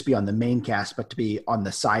 not to just be on the main cast, but to be on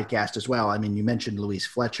the side cast as well. I mean, you mentioned Louise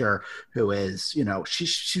Fletcher, who is,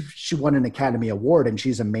 she won an Academy Award, and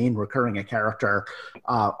she's a main recurring character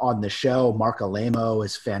on the show. Mark Alimo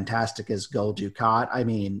is fantastic as Gul Dukat. I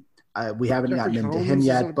mean, we haven't gotten into him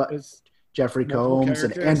yet, but Jeffrey Combs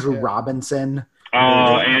and Andrew Robinson. Oh,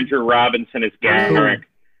 Andrew Robinson is Garak.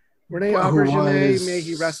 Renee Auberjonois, may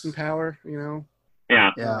he rest in power, Yeah.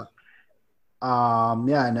 Yeah.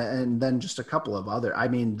 Yeah, and then just a couple of other. I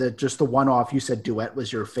mean, just the one-off. You said Duet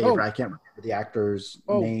was your favorite. Oh. I can't remember the actor's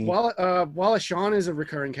Oh, name. Wallace Shawn is a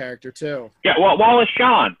recurring character too. Yeah, well, Wallace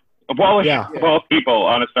Shawn. Wallace, Yeah. of all people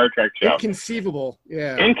on a Star Trek show. Inconceivable.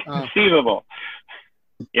 Yeah. Inconceivable.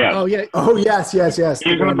 Yeah. Oh yeah. Oh yes. He's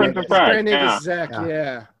in the Prince of Pride. Brand name Yeah. is Zach.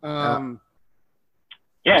 Yeah.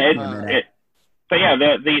 Yeah. So yeah,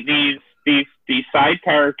 these side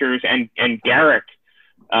characters and Garrick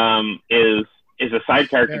is a side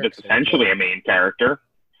character Garrick's that's essentially a main character.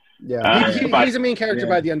 Yeah. He's a main character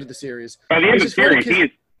by the end of the series. By the end of Which the is funny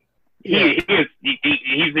series, 'cause-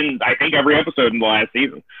 he's in I think every episode in the last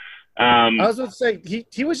season. I was about to say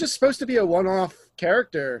he was just supposed to be a one-off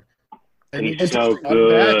character, and he He's just so brought him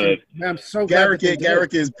back, good. and I'm so glad that they did.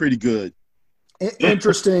 Garrick is pretty good.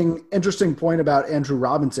 Interesting point about Andrew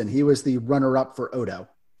Robinson. He was the runner-up for Odo.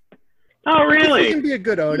 Oh, He really? can be a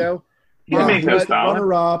good Odo. Yeah, He makes was sense, the Alan.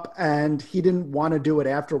 runner-up, and he didn't want to do it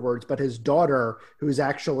afterwards. But his daughter, who's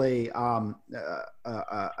actually a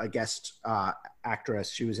guest actress,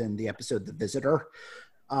 she was in the episode "The Visitor."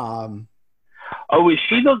 Oh, is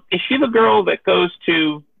she the girl that goes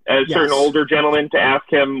to a certain Yes. older gentleman to ask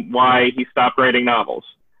him why he stopped writing novels?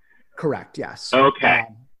 Correct. Yes. Okay.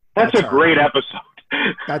 That's a her. great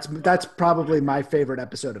episode. That's probably my favorite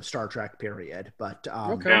episode of Star Trek. Period. But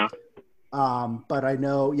Okay. Yeah. but I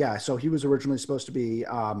know, yeah. So he was originally supposed to be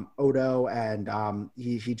Odo, and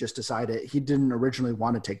he just decided he didn't originally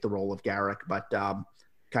want to take the role of Garrick, but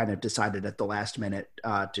kind of decided at the last minute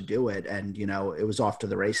to do it, and it was off to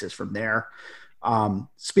the races from there.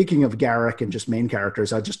 Speaking of Garrick and just main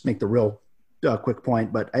characters, I'll just make the real quick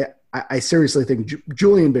point, but I seriously think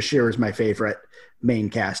Julian Bashir is my favorite main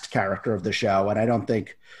cast character of the show, and I don't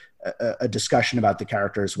think a discussion about the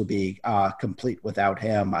characters would be complete without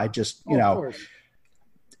him. I just, Of course.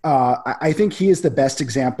 I think he is the best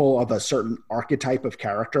example of a certain archetype of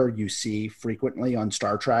character you see frequently on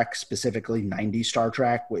Star Trek, specifically 90s Star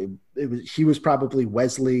Trek. He was probably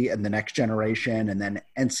Wesley in The Next Generation, and then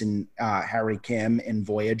Ensign Harry Kim in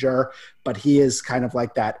Voyager. But he is kind of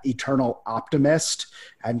like that eternal optimist,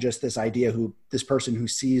 and just this person who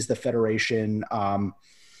sees the Federation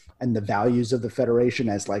and the values of the Federation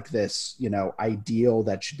as like this, ideal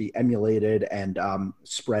that should be emulated and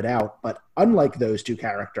spread out. But unlike those two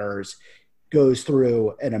characters, goes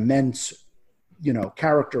through an immense,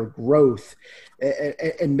 character growth,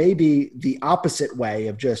 and maybe the opposite way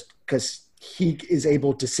of just because he is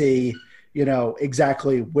able to see,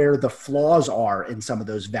 exactly where the flaws are in some of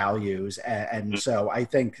those values. And so I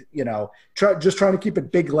think, just trying to keep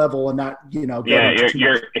it big level and not, You are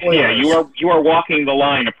walking the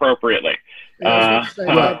line appropriately. Yeah,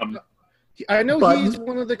 I know but- he's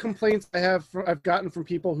one of the complaints I've gotten from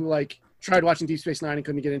people who tried watching Deep Space Nine and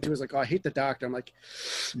couldn't get into it. Is like, oh, I hate the Doctor. I'm like,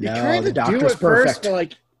 you No, kind the of do Doctor's it first, perfect. but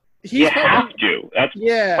like he's You probably, have to. That's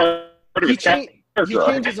yeah. part of He, his he character.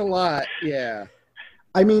 changes a lot. Yeah.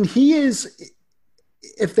 I mean, he is.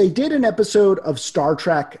 If they did an episode of Star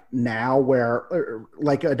Trek now, or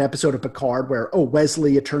like an episode of Picard, where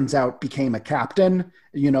Wesley, it turns out, became a captain.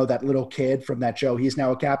 That little kid from that show, he's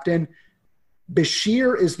now a captain.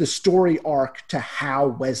 Bashir is the story arc to how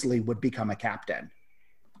Wesley would become a captain,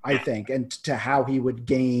 I think, and to how he would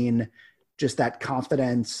gain just that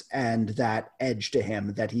confidence and that edge to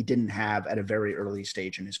him that he didn't have at a very early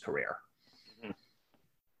stage in his career.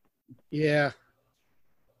 Yeah.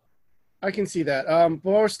 I can see that. But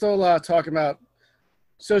we're still talking about.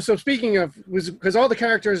 So speaking of, because all the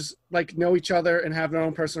characters know each other and have their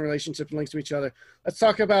own personal relationships and links to each other. Let's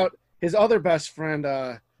talk about his other best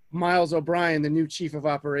friend, Miles O'Brien, the new chief of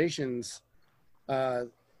operations. Our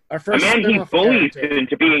A first man he spin-off bullies character.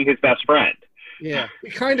 into being his best friend. Yeah,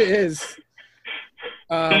 he kind of is.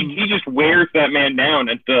 He just wears that man down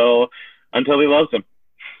until he loves him.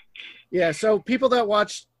 Yeah, so people that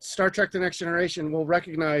watch Star Trek: The Next Generation will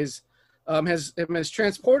recognize him as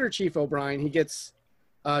Transporter Chief O'Brien. He gets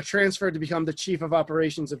transferred to become the Chief of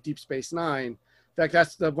Operations of Deep Space Nine. In fact,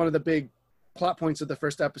 that's one of the big plot points of the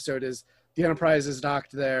first episode is the Enterprise is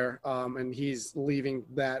docked there, and he's leaving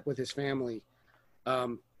that with his family.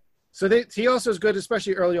 So he also is good,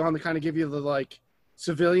 especially early on, to kind of give you the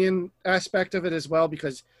civilian aspect of it as well,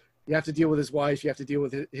 because you have to deal with his wife, you have to deal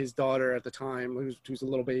with his daughter at the time, who's a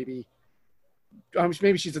little baby.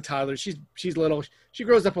 Maybe she's a toddler. She's little. She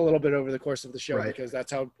grows up a little bit over the course of the show, Right. because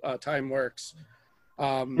that's how time works.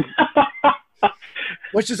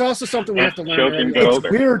 Which is also something we have to learn. Children early on. go It's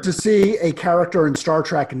older. weird to see a character in Star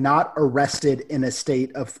Trek not arrested in a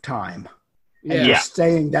state of time and Yeah. just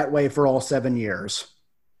staying that way for all 7 years.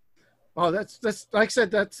 Oh, that's like I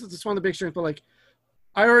said, that's one of the big strengths. But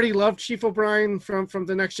I already loved Chief O'Brien from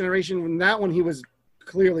The Next Generation. In that one, he was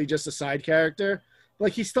clearly just a side character.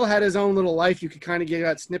 Like, he still had his own little life you could kind of get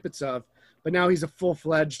out snippets of, but now he's a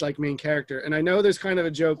full-fledged, like, main character. And I know there's kind of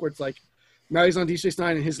a joke where it's like, now he's on Deep Space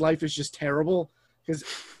Nine and his life is just terrible because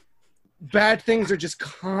bad things are just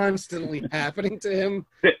constantly happening to him.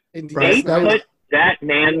 They put that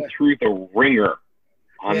man through the ringer.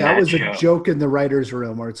 That was a joke in the writer's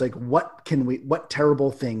room where it's like, what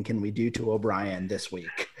terrible thing can we do to O'Brien this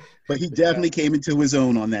week? But he definitely came into his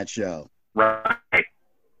own on that show. Right.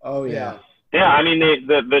 Oh yeah. Yeah, I mean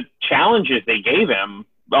the challenges they gave him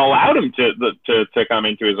allowed him to come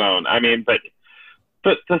into his own. I mean, but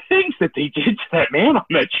the things that they did to that man on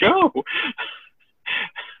that show.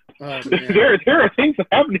 There are things that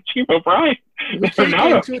happened to Chief O'Brien. We can't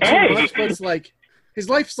get into it too much, but it's like his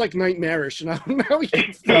life's like nightmarish, and I don't know.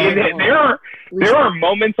 There are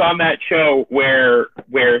moments on that show where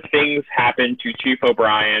things happen to Chief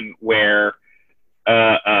O'Brien where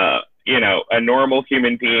a normal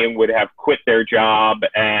human being would have quit their job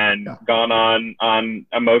and gone on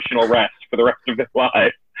emotional rest for the rest of their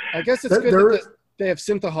life. I guess it's good that they have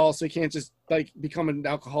synthahol, so he can't just like become an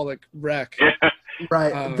alcoholic wreck. Yeah.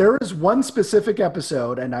 Right. There is one specific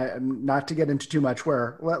episode, and I'm not to get into too much,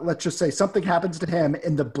 where let's just say something happens to him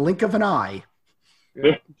in the blink of an eye.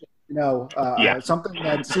 Yeah. Something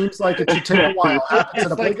that seems like it should take a while happens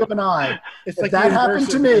in a blink of an eye. If like that happened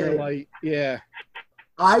to me, yeah,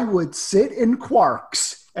 I would sit in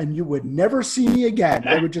Quarks, and you would never see me again.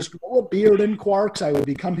 I would just grow a beard in Quarks. I would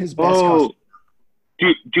become his best customer.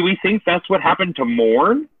 Do we think that's what happened to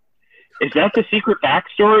Morn? Is that the secret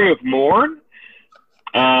backstory of Morn?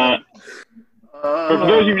 For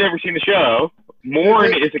those who've never seen the show,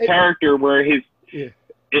 Morn is a character where his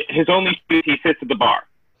only he sits at the bar.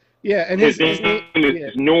 Yeah, and his name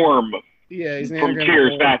is Norm. Yeah, his name from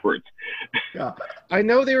Cheers backwards. Yeah. I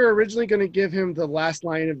know they were originally going to give him the last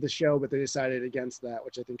line of the show, but they decided against that,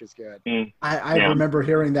 which I think is good. I remember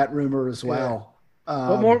hearing that rumor as well.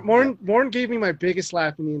 But Morn gave me my biggest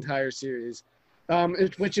laugh in the entire series.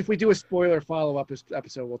 Which, if we do a spoiler follow-up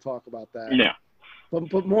episode, we'll talk about that. Yeah.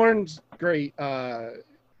 But Morn's great.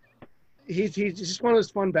 He's just one of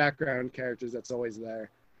those fun background characters that's always there.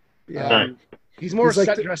 He's more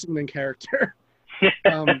set dressing than character.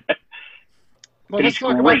 Well, let's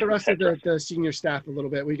talk about the rest of the senior staff a little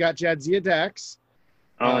bit. We got Jadzia Dax,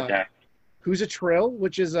 who's a Trill,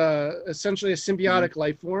 which is essentially a symbiotic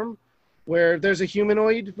life form, where there's a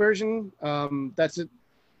humanoid version that's it,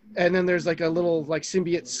 and then there's like a little like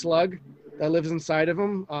symbiote slug that lives inside of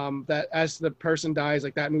them, that as the person dies,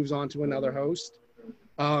 like that moves on to another host.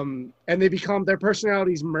 And they become, their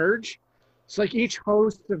personalities merge. So like each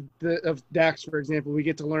host of Dax, for example, we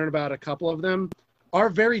get to learn about a couple of them, are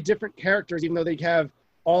very different characters, even though they have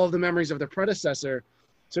all of the memories of their predecessor.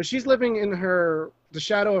 So she's living in the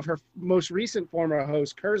shadow of her most recent former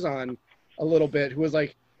host, Curzon, a little bit, who was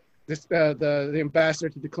like this, the ambassador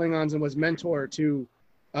to the Klingons and was mentor to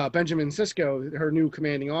Benjamin Sisko, her new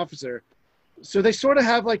commanding officer. So they sort of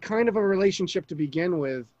have like kind of a relationship to begin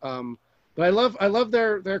with. But I love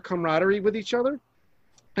their camaraderie with each other.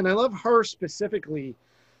 And I love her specifically,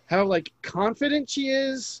 how like confident she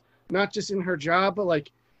is, not just in her job, but like,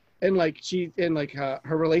 and like she, in like her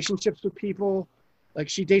relationships with people, like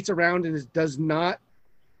she dates around and does not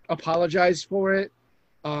apologize for it.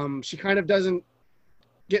 She kind of doesn't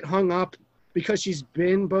get hung up because she's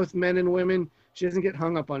been both men and women. She doesn't get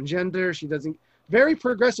hung up on gender. She doesn't. Very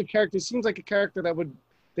progressive character. Seems like a character that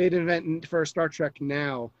they'd invent for Star Trek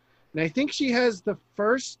now. And I think she has the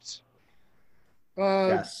first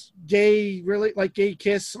gay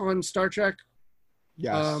kiss on Star Trek.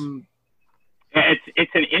 Yes.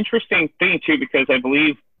 It's an interesting thing too, because I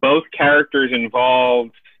believe both characters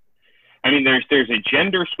involved. I mean, there's a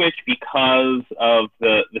gender switch because of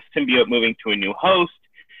the symbiote moving to a new host,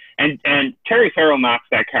 and Terry Farrell knocks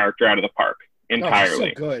that character out of the park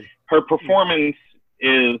entirely. So good. Her performance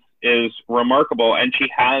is remarkable, and she's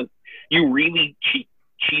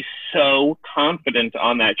so confident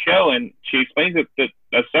on that show, and she explains it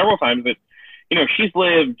several times that she's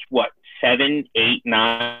lived 7, 8,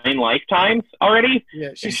 9 lifetimes already.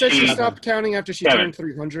 Yeah, she said she stopped counting after she turned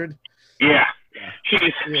 300. Yeah, she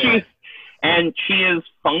is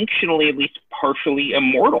functionally, at least partially,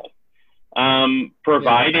 immortal.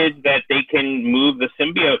 Provided that they can move the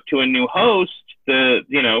symbiote to a new host, her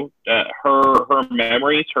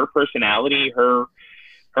memories, her personality, her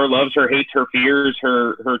loves, her hates, her fears,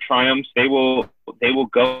 her triumphs, they will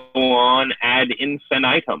go on ad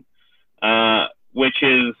infinitum, which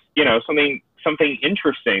is something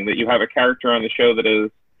interesting, that you have a character on the show that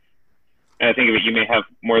is And I think of it, you may have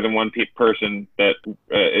more than one person that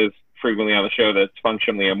is frequently on the show that's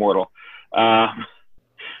functionally immortal. But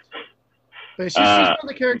she's one of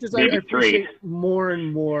the characters I maybe appreciate more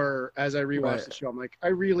and more as I rewatch the show. I'm like, I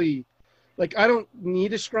really, like, I don't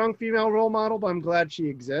need a strong female role model, but I'm glad she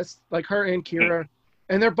exists. Like her and Kira,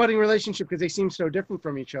 and their budding relationship because they seem so different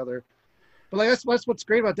from each other. But like that's what's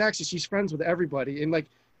great about Dax is she's friends with everybody, and like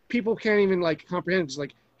people can't even like comprehend. It's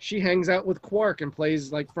like she hangs out with Quark and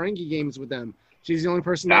plays like Ferengi games with them. She's the only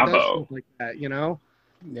person that does stuff like that, you know?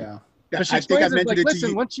 Yeah. But she explains it like,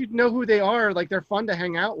 listen, once you know who they are, like they're fun to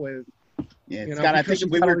hang out with. Yeah, Scott, I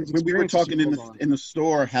think when we were talking in the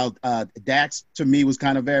store, how Dax to me was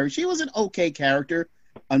kind of she was an okay character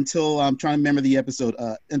until I'm trying to remember the episode,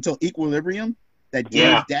 until Equilibrium, that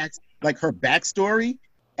gave Dax like her backstory,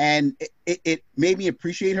 and it made me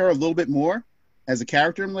appreciate her a little bit more as a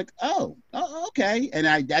character. I'm like, oh okay,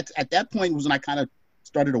 and that's at that point was when I kind of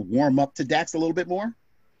started to warm up to Dax a little bit more.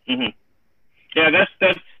 Mm-hmm. Yeah, that's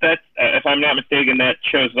if I'm not mistaken, that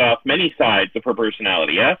shows off many sides of her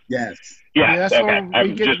personality. Yes. Yes. Yeah. Okay.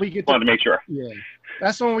 We wanted to make sure. Yeah,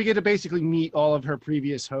 that's when we get to basically meet all of her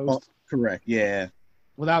previous hosts. Oh, correct. Yeah.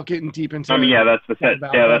 Without getting deep into. I mean, that's the set.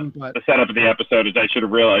 The setup of the episode. Is I should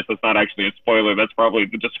have realized that's not actually a spoiler. That's probably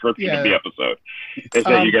the description of the episode. Is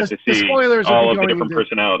that you get to see all of the different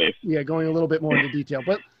personalities. Yeah, going a little bit more into detail,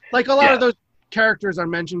 but like a lot of those characters are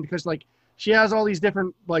mentioned because like she has all these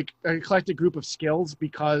different like eclectic group of skills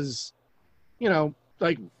because, you know,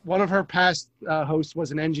 like one of her past hosts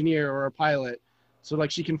was an engineer or a pilot, so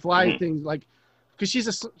like she can fly things like.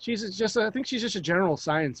 Because I think she's just a general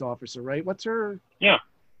science officer, right? What's her? Yeah,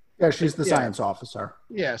 she's the science officer.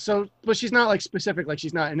 Yeah, so but she's not like specific. Like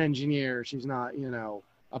she's not an engineer. She's not, you know,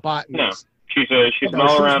 a botanist. No, she's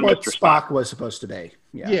all around what Mr. Spock was supposed to be.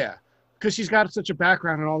 Yeah, because she's got such a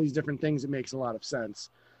background in all these different things. It makes a lot of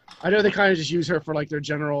sense. I know they kind of just use her for like their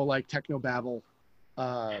general like technobabble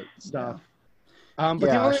stuff. But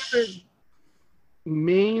the only other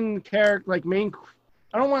main character, I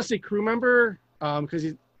don't want to say crew member. Because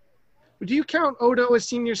do you count Odo as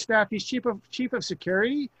senior staff? He's chief of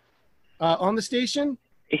security on the station.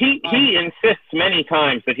 He insists many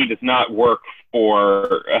times that he does not work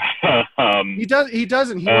for. He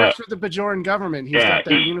doesn't. He works for the Bajoran government. He's got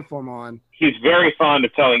that uniform on. He's very fond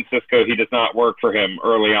of telling Sisko he does not work for him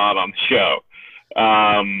early on the show.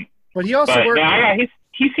 But he also works.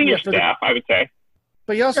 He's senior staff, I would say.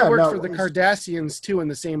 But he also works for the Cardassians too in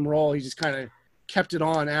the same role. He just kind of kept it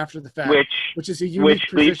on after the fact, which is a unique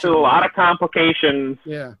position. Leads to a lot of complications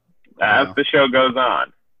as the show goes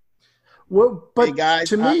on. Well, but hey guys,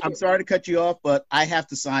 to me, I'm sorry to cut you off, but I have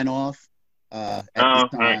to sign off at this time.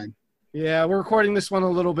 Right. Yeah, we're recording this one a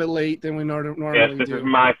little bit late than we normally do. Yes, this is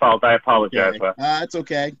my fault. I apologize. It's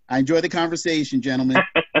okay. I enjoy the conversation, gentlemen.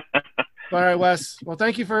 All right, Wes. Well,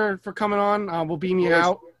 thank you for coming on. We'll beam you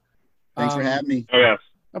out. Thanks for having me. Oh, yes.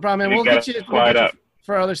 No problem, man. We'll get you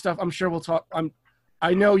for other stuff. I'm sure we'll talk.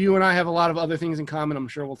 I know you and I have a lot of other things in common. I'm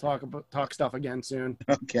sure we'll talk stuff again soon.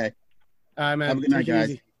 Okay. All right, man. Have a good night,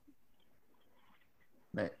 guys.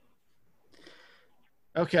 Right.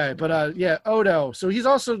 Okay, but Odo. So he's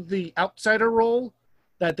also the outsider role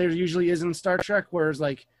that there usually is in Star Trek, whereas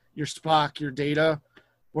like your Spock, your Data,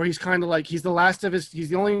 where he's kind of like he's the last of he's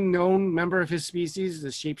the only known member of his species,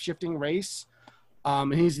 the shape-shifting race.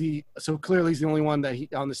 And so clearly he's the only one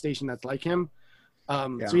on the station that's like him.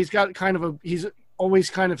 So he's got he's always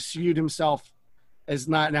kind of viewed himself as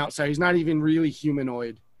not an outsider. He's not even really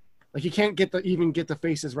humanoid. Like he can't get the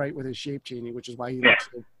faces right with his shape changing, which is why he looks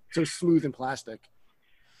so smooth and plastic.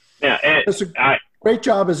 Yeah, it's a great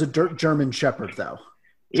job as a German Shepherd, though.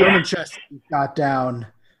 German Shepherd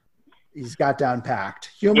he's got down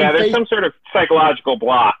packed. There's some sort of psychological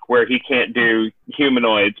block where he can't do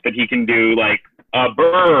humanoids, but he can do like a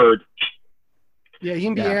bird. Yeah, he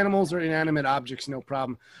can be animals or inanimate objects, no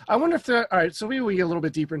problem. I wonder if all right, so maybe we get a little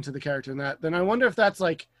bit deeper into the character than that. Then I wonder if that's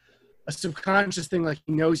like a subconscious thing, like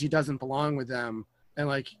he knows he doesn't belong with them, and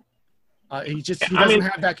like he doesn't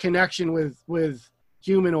have that connection with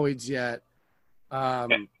humanoids yet. That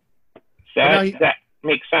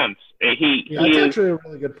makes sense. That's actually a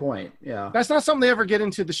really good point. Yeah, that's not something they ever get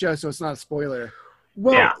into the show, so it's not a spoiler.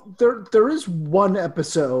 Well, there is one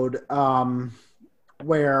episode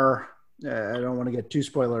where I don't want to get too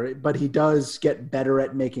spoilery, but he does get better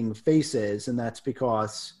at making faces, and that's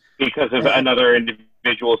because of another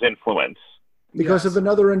individual's influence. Because of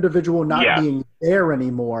another individual not being there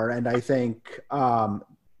anymore, and I think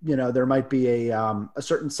there might be a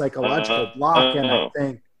certain psychological block,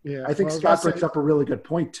 and I think Scott brings up a really good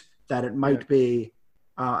point that it might be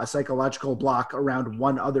a psychological block around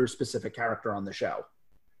one other specific character on the show.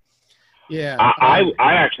 Yeah. I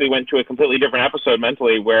actually went to a completely different episode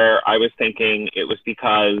mentally where I was thinking it was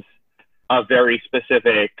because a very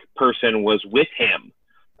specific person was with him,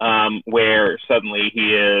 where suddenly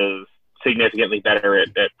he is significantly better at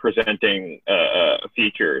presenting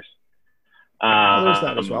features. There's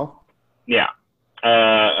that as well. Yeah.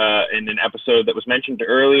 In an episode that was mentioned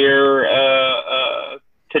earlier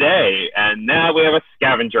today. And now we have a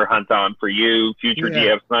scavenger hunt on for you, future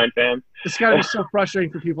DF9 fans. It's got to be so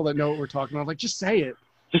frustrating for people that know what we're talking about. Like, just say it.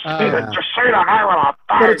 Just say it on Iowa.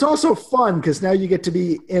 But it's also fun because now you get to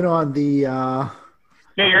be in on the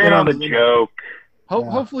you're in on the joke.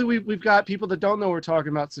 Hopefully we've got people that don't know what we're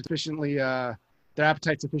talking about sufficiently their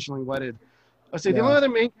appetite sufficiently whetted. Let's say the only other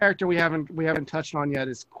main character we haven't touched on yet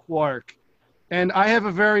is Quark. And I have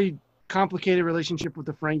a very complicated relationship with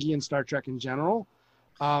the Ferengi and Star Trek in general.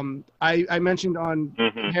 I mentioned on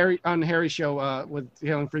Harry's show with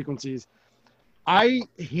Hailing Frequencies, I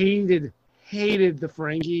hated the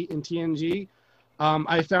Ferengi in TNG.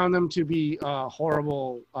 I found them to be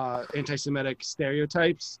horrible anti-Semitic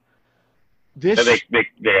stereotypes. They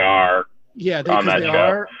are. Yeah, they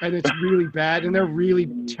are, and it's really bad, and they're really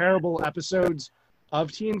terrible episodes of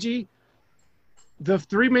TNG. The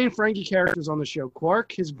three main Ferengi characters on the show,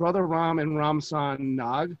 Quark, his brother Ram, and Ramsan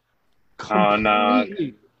Nog,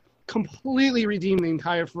 completely redeemed the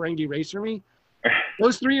entire Ferengi race for me.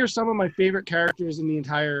 Those three are some of my favorite characters in the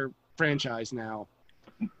entire franchise now.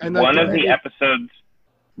 And one of the episodes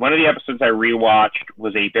I rewatched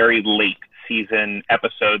was a very late season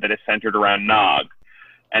episode that is centered around Nog.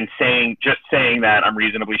 And saying that, I'm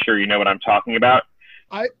reasonably sure you know what I'm talking about.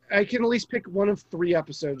 I can at least pick one of three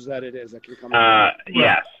episodes that it is that can come out.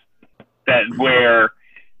 Yes. That where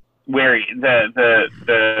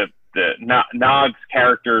the Nog's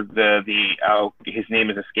character, his name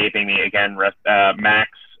is escaping me again, Max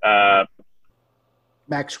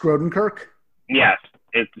Grodenkirk? Yes.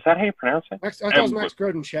 Is that how you pronounce it? I thought it was Max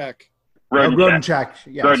Grodenchak. Grodenchak.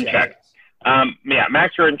 Yes. Grodenchak.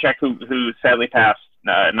 Max Grodenchak, who sadly passed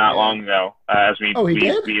not long ago, as we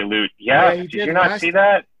allude. Yeah, did you not see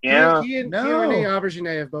that? Yeah. He and Renee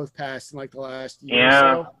Auberjonois have both passed in like the last year or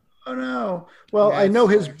so. Oh, no. Well, I know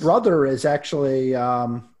his brother is actually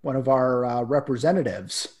one of our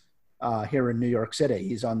representatives here in New York City.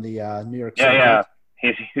 He's on the New York City. Yeah.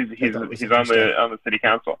 He's on the city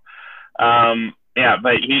council.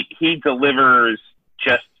 But he delivers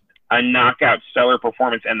just a knockout stellar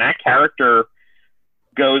performance, and that character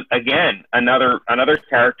goes again another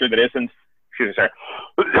character that isn't a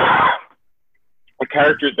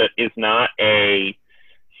character that is not a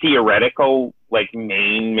theoretical like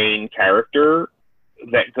main character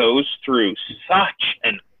that goes through such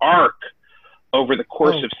an arc over the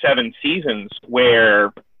course of 7 seasons,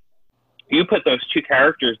 where you put those two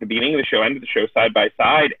characters, the beginning of the show, end of the show, side by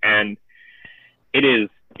side, and it is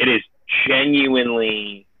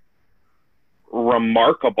genuinely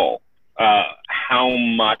remarkable how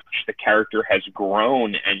much the character has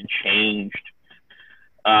grown and changed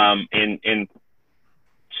in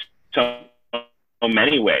so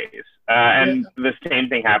many ways. And the same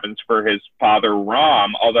thing happens for his father,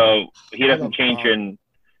 Ram, although he doesn't change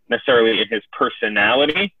necessarily in his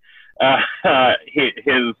personality.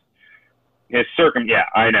 His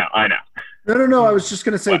I know. No. I was just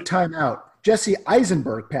going to say time out. Jesse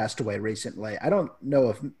Eisenberg passed away recently. I don't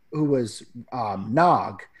know who was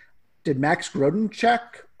Nog. Did Max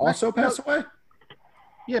Grodenchak also pass away?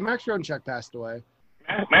 Yeah, Max Grodenchak passed away.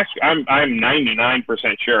 Max, I'm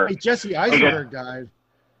 99% sure. Hey, Jesse Eisenberg died.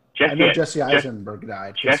 I know Jesse Eisenberg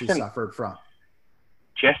died because he suffered from.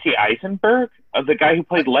 Jesse Eisenberg? The guy who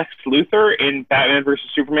played Lex Luthor in Batman vs.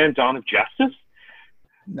 Superman: Dawn of Justice?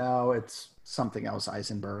 No, it's something else,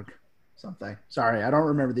 Eisenberg. Something. Sorry, I don't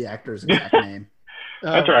remember the actor's exact name.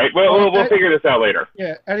 That's all right. We'll figure this out later.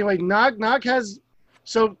 Yeah. Anyway, Nog has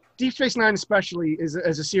so Deep Space Nine especially is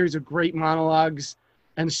a series of great monologues,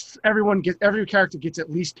 and every character gets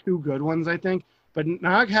at least 2 good ones, I think. But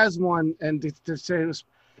Nog has one, and to say this,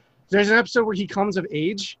 there's an episode where he comes of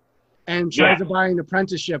age and tries to buy an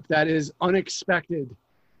apprenticeship that is unexpected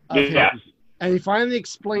of him, and he finally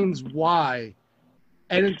explains why.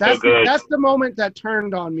 And that's the moment that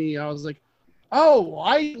turned on me. I was like, oh,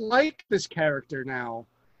 I like this character now.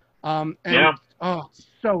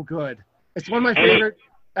 So good. It's one of my favorite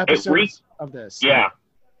episodes of this. Yeah.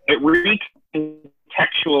 It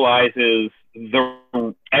recontextualizes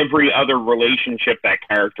every other relationship that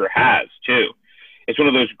character has, too. It's one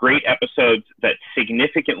of those great episodes that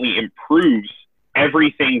significantly improves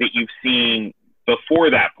everything that you've seen before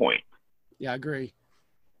that point. Yeah, I agree.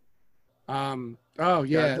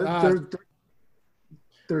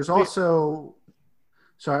 There's also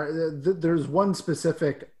Sorry, there's one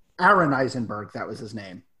specific Aaron Eisenberg. That was his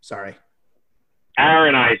name. Sorry.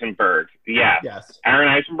 Aaron Eisenberg. Yes. Yes. Aaron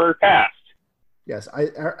Eisenberg passed. Yes.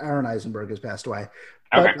 Aaron Eisenberg has passed away.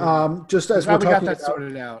 Okay. But just as we're Glad we talking got that about,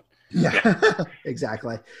 sorted out. yeah,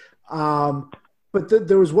 exactly. But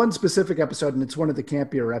there was one specific episode, and it's one of the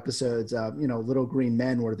campier episodes, Little Green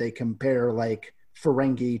Men, where they compare like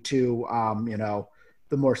Ferengi to,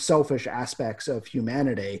 the more selfish aspects of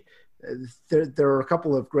humanity. There are a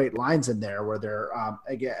couple of great lines in there where they're,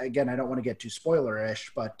 again, I don't want to get too spoilerish,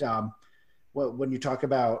 but when you talk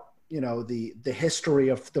about, the history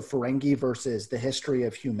of the Ferengi versus the history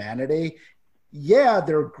of humanity, yeah,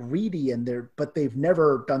 they're greedy but they've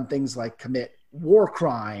never done things like commit war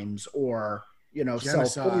crimes or,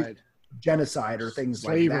 genocide or things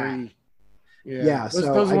Slavery. like that. Yeah.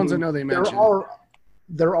 Those ones I know they mentioned.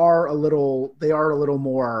 They are a little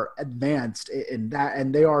more advanced in that,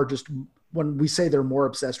 and they are just, when we say they're more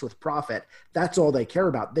obsessed with profit, that's all they care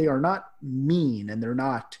about. They are not mean, and they're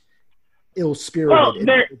not ill-spirited.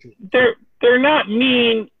 Well, they're not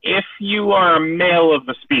mean if you are a male of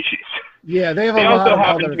the species. Yeah, they also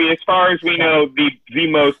happen to be, as far as we know, the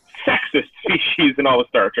most sexist species in all of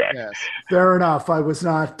Star Trek. Yes. Fair enough. I was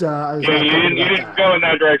not. You didn't go in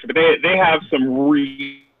that direction, but they have some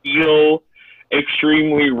real,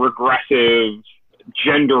 extremely regressive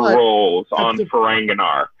gender roles on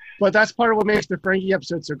Ferenginar. But that's part of what makes the Ferengi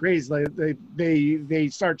episode so great. Is they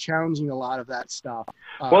start challenging a lot of that stuff.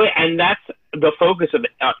 And that's the focus of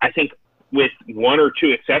it. I think, with one or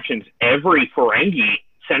two exceptions, every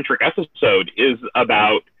Ferengi-centric episode is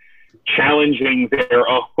about challenging their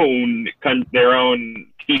own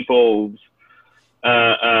people's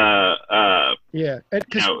attitudes.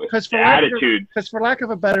 Because for lack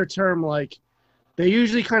of a better term, like they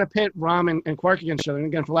usually kind of pit Rom and Quark against each other. And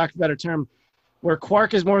again, for lack of a better term, where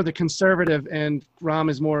Quark is more the conservative and Rom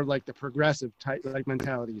is more like the progressive type like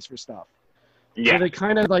mentalities for stuff. Yeah. So they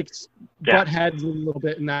kind of butt heads a little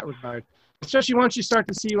bit in that regard. Especially once you start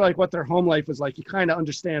to see like what their home life was like, you kind of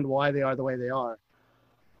understand why they are the way they are.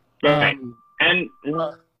 Right. And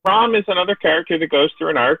Rom is another character that goes through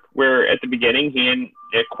an arc where at the beginning he and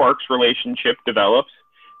Quark's relationship develops.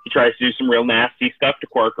 He tries to do some real nasty stuff to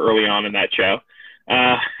Quark early on in that show.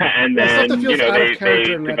 And then, they develop.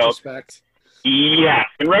 Yeah,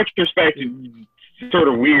 in retrospect, it's sort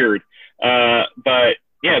of weird. But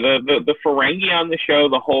yeah, the Ferengi on the show,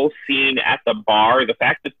 the whole scene at the bar, the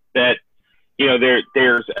fact that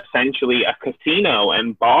there's essentially a casino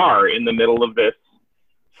and bar in the middle of this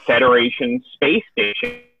Federation space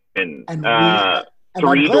station, and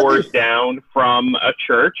 3 doors down from a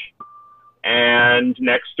church, and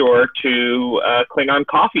next door to a Klingon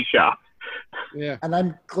coffee shop. Yeah, and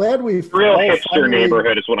I'm glad we've real hipster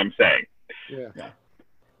neighborhood is what I'm saying. Yeah.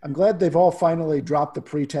 I'm glad they've all finally dropped the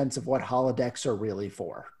pretense of what holodecks are really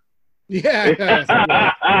for. Yeah.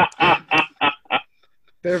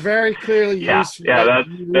 They're very clearly used for what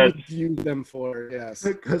you view them for, yes.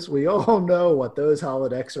 Because we all know what those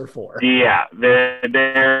holodecks are for. Yeah,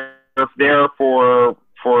 they're for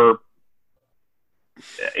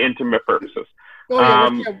intimate purposes.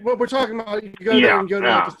 We're talking about you go there and go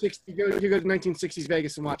to you go to 1960s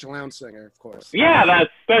Vegas and watch a lounge singer, of course. Yeah,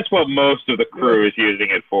 that's what most of the crew is using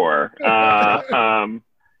it for. And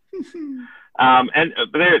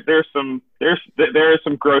there's some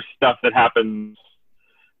gross stuff that happens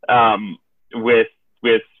with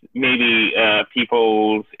maybe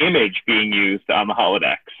people's image being used on the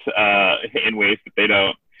holodecks in ways that they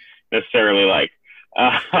don't necessarily like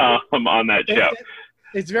on that show.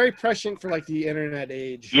 It's very prescient for like the internet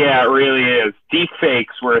age. Yeah, it really is. Deep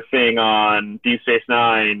fakes were a thing on Deep Space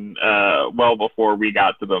Nine well before we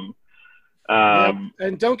got to them.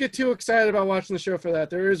 And don't get too excited about watching the show for that.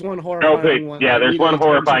 There is one horrifying one. Yeah, there's one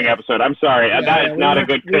horrifying episode. I'm sorry. That is not a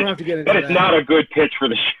good pitch. That is not a good pitch for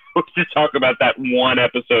the show to talk about that one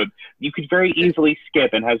episode. You could very easily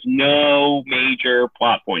skip and has no major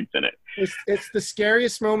plot points in it. It's the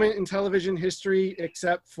scariest moment in television history,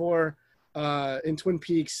 except for in Twin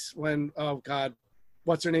Peaks when, oh God,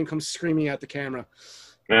 what's her name comes screaming at the camera.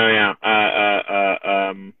 Oh, yeah.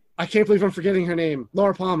 I can't believe I'm forgetting her name.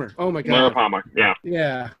 Laura Palmer. Oh, my God. Laura Palmer, yeah.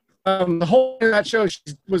 Yeah. The whole of that show, she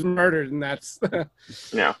was murdered, and that's...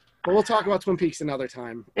 Yeah. But we'll talk about Twin Peaks another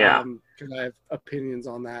time. Yeah. Because I have opinions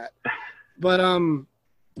on that. But, like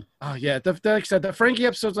I said, the Ferengi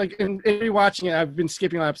episodes, like, in rewatching it, I've been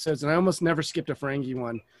skipping all episodes, and I almost never skipped a Ferengi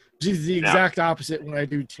one. Which is the exact opposite when I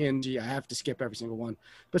do TNG. I have to skip every single one.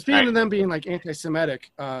 But speaking of them being, like,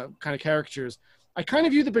 anti-Semitic kind of caricatures, I kind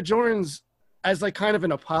of view the Bajorans as like kind of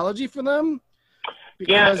an apology for them,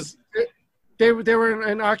 because they were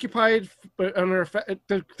an occupied, but under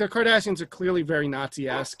the Cardassians are clearly very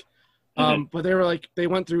Nazi-esque. But they were like they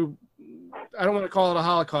went through. I don't want to call it a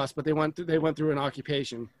Holocaust, but they went through an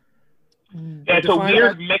occupation. Yeah, it's a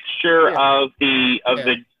weird mixture of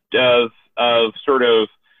sort of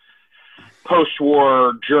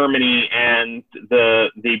post-war Germany and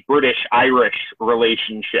the British-Irish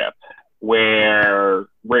relationship, where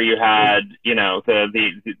you had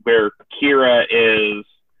where Kira is,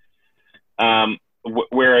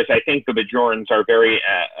 whereas I think the Bajorans are very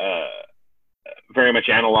much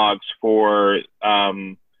analogs for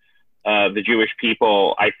the Jewish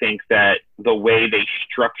people. I think that the way they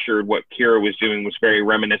structured what Kira was doing was very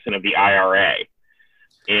reminiscent of the IRA.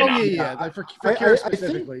 Like for Kira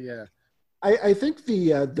specifically, I think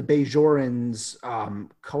the Bajorans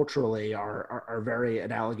culturally are very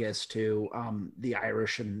analogous to the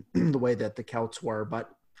Irish and the way that the Celts were, but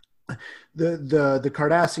the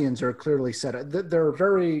Cardassians are clearly set. They're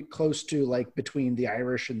very close to like between the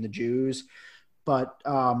Irish and the Jews, but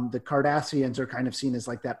the Cardassians are kind of seen as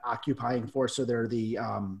like that occupying force. So they're the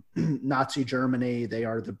Nazi Germany. They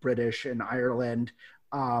are the British in Ireland.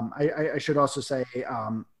 I should also say,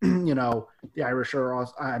 the Irish are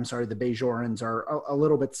also, the Bajorans are a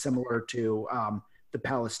little bit similar to the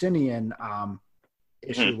Palestinian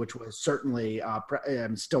issue, which was certainly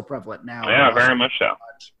still prevalent now. Yeah, very much so.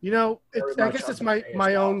 I guess it's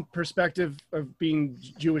my own perspective of being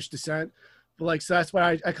Jewish descent. But like, so that's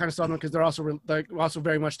why I kind of saw them, because they're also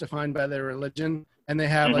very much defined by their religion, and they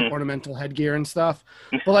have like ornamental headgear and stuff.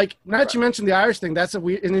 But like, now that you mentioned the Irish thing, that's an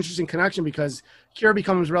interesting connection, because Kira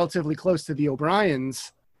becomes relatively close to the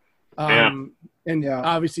O'Briens, and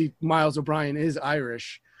obviously Miles O'Brien is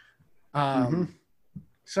Irish.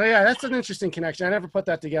 So yeah, that's an interesting connection. I never put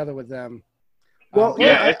that together with them. Well,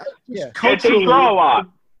 it's a draw a lot.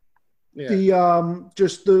 Yeah.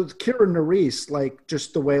 Just the Kira Nerys, like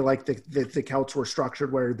just the way like the Celts were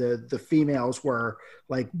structured, where the females were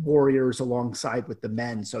like warriors alongside with the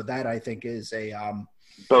men. So that I think is a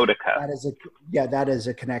Boudica. That is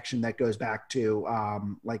a connection that goes back to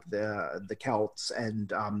like the Celts and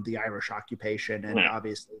the Irish occupation, and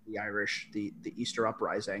obviously the Easter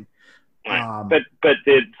Uprising. But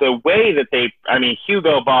the way that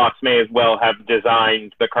Hugo Boss may as well have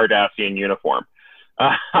designed the Cardassian uniform.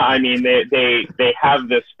 They have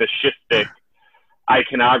this fascistic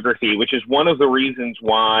iconography, which is one of the reasons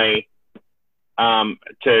why,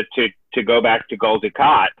 to go back to Gul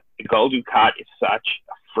Dukat is such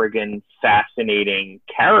a friggin' fascinating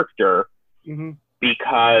character,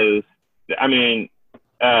 because,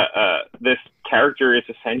 this character is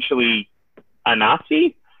essentially a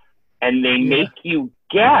Nazi, and they make you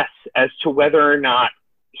guess as to whether or not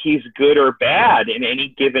he's good or bad in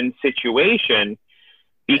any given situation.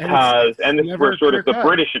 Because, and this is where sort of the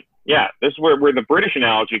British, this is where the British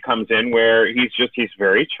analogy comes in, where he's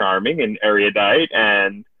very charming and erudite,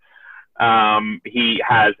 and he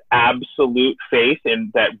has absolute faith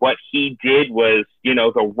in that what he did was,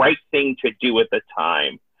 the right thing to do at the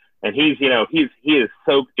time. And he is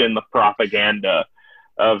soaked in the propaganda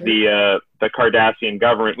of the Cardassian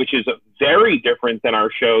government, which is very different than our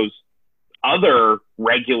show's other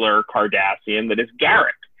regular Cardassian, that is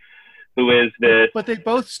Garrick, who is the. But they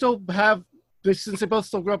both still have, since they both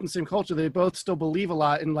still grew up in the same culture, they both still believe a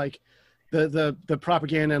lot in like the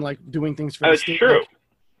propaganda and like doing things for the state. True.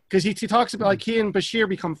 Because he talks about like he and Bashir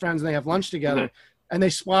become friends and they have lunch together, and they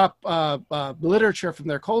swap literature from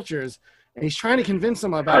their cultures, and he's trying to convince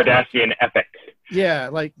them about Cardassian epic. Yeah,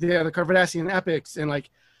 like the Cardassian epics, and like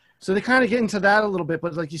so they kind of get into that a little bit,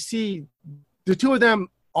 but like you see, the two of them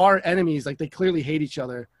are enemies, like they clearly hate each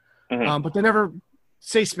other, but they never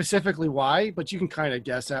say specifically why, but you can kind of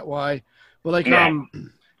guess at why. But like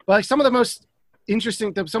but like some of the most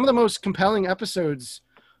interesting, some of the most compelling episodes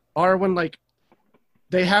are when like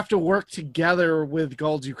they have to work together with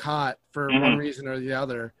Gul Dukat for one reason or the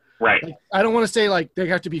other. Right. Like, I don't want to say like they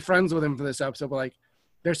have to be friends with him for this episode, but like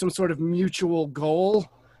there's some sort of mutual goal,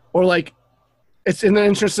 or like it's in the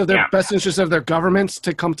interest of their best interest of their governments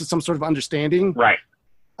to come to some sort of understanding. Right.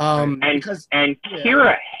 And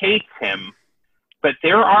Kira hates him, but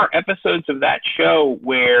there are episodes of that show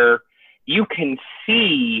where you can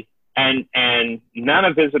see, and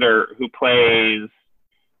Nana Visitor, who plays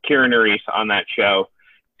Kira Nerys on that show,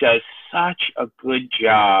 does such a good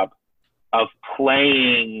job of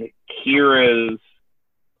playing Kira's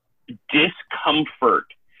discomfort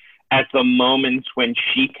at the moments when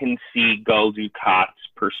she can see Gul Dukat's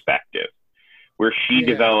perspective, where she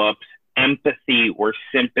develops empathy or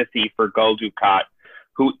sympathy for Gul Dukat,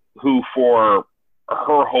 who for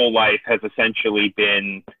her whole life has essentially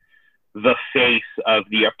been the face of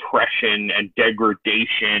the oppression and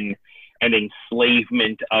degradation and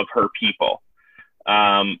enslavement of her people.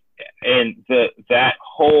 And that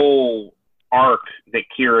whole arc that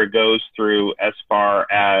Kira goes through as far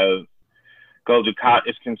as Gul Dukat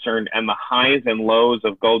is concerned, and the highs and lows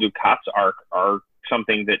of Gul Dukat's arc are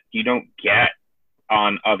something that you don't get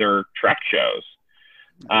on other Trek shows.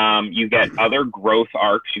 You get other growth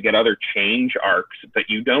arcs, you get other change arcs, but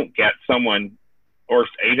you don't get someone or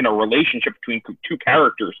even a relationship between two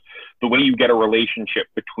characters the way you get a relationship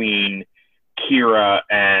between Kira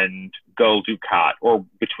and Gul Dukat, or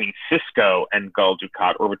between Sisko and Gul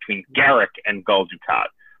Dukat, or between Garak and Gul Dukat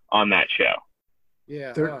on that show.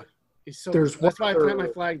 Yeah, that's why I plant my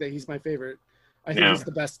flag that he's my favorite. I think he's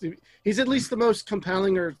the best. He's at least the most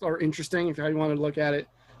compelling or interesting, if you want to look at it,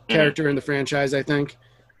 character in the franchise, I think.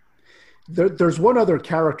 There's one other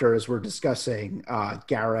character, as we're discussing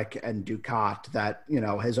Garak and Dukat, that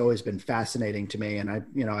has always been fascinating to me. And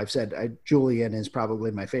I've said Julian is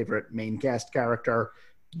probably my favorite main cast character.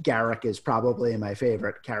 Garak is probably my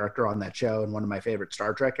favorite character on that show and one of my favorite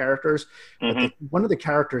Star Trek characters. Mm-hmm. But one of the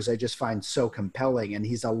characters I just find so compelling, and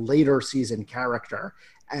he's a later season character,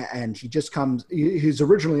 and he's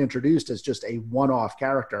originally introduced as just a one-off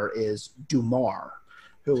character, is Dumar,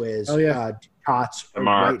 who is Dukat's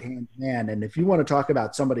right-hand man. And if you want to talk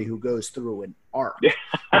about somebody who goes through an arc,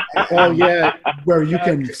 where you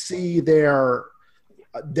can see their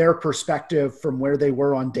perspective from where they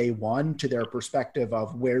were on day one to their perspective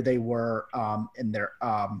of where they were in their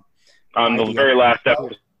on the very last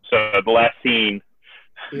episode, the last scene.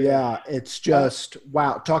 Yeah, it's just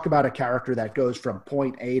wow. Talk about a character that goes from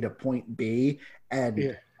point A to point B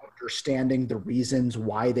and understanding the reasons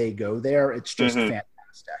why they go there. It's just fantastic.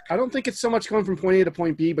 I don't think it's so much going from point A to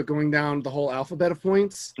point B, but going down the whole alphabet of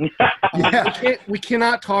points. We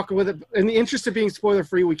cannot talk with it. In the interest of being spoiler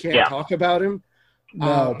free, we can't talk about him.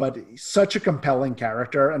 No, but he's such a compelling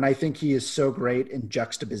character, and I think he is so great in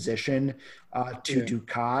juxtaposition to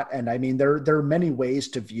Dukat. And I mean, there are many ways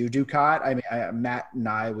to view Dukat. I mean, Matt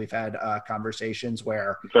and we've had conversations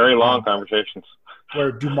where very long conversations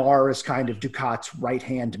where Dumar is kind of Dukat's right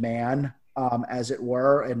hand man, as it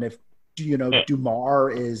were, and if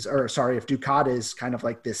Dukat is kind of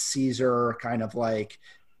like this Caesar, kind of like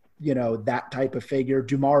that type of figure.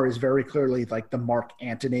 Dumar is very clearly like the Mark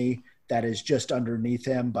Antony that is just underneath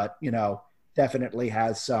him, but definitely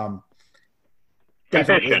has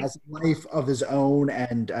life of his own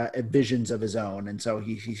and visions of his own, and so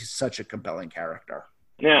he's such a compelling character.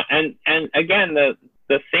 Yeah, and again, the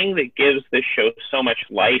thing that gives this show so much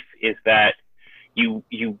life is that you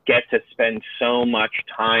get to spend so much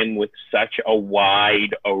time with such a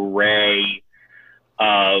wide array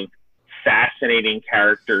of fascinating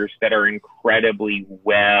characters that are incredibly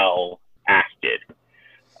well acted.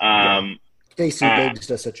 Stacey Biggs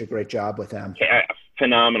does such a great job with him.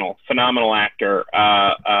 Phenomenal actor.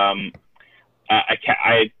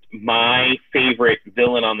 My favorite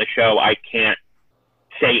villain on the show, I can't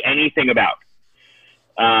say anything about.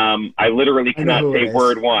 I literally cannot say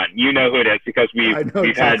word one. You know who it is because we've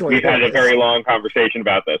had a very long conversation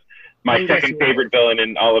about this. My second favorite villain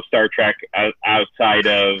in all of Star Trek, outside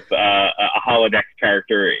of a holodeck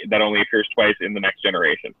character that only appears twice in The Next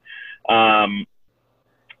Generation.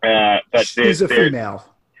 But she's a female.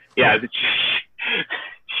 Yeah,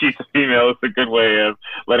 she's a female. It's a good way of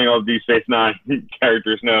letting all Deep Space Nine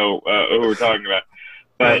characters know who we're talking about.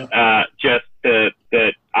 But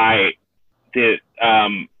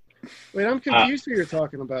wait, I'm confused who you're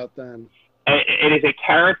talking about then. It is a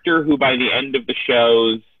character who, by the end of the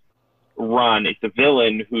show's run, it's a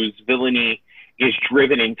villain whose villainy is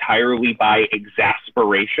driven entirely by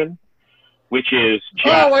exasperation, which is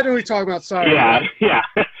just, what are we talking about? Sorry. Yeah.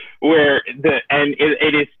 Where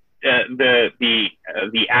it is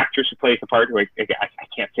the actress who plays the part, who I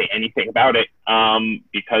can't say anything about it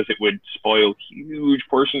because it would spoil huge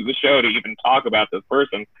portions of the show to even talk about this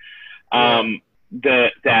person.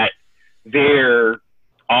 That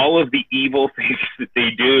all of the evil things that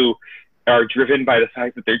they do are driven by the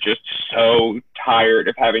fact that they're just so tired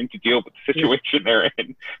of having to deal with the situation they're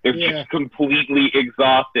in. They're just completely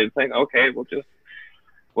exhausted. It's like, okay, we'll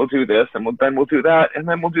do this, and then we'll do that, and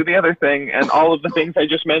then we'll do the other thing, and all of the things I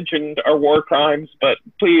just mentioned are war crimes, but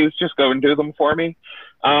please just go and do them for me.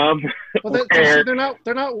 They're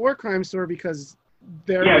not war crimes to her because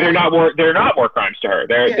they're not war crimes to her.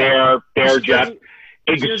 They're just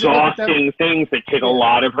exhausting things that take a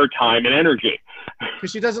lot of her time and energy.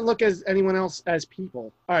 Because she doesn't look as anyone else as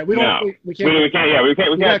people. All right, we can't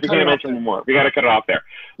mention more. We got to cut it off there.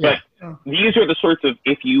 But these are the sorts of,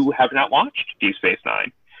 if you have not watched Deep Space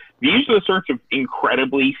Nine, these are the sorts of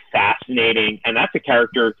incredibly fascinating, and that's a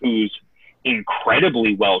character who's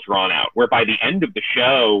incredibly well drawn out, where by the end of the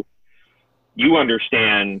show, you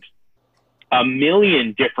understand a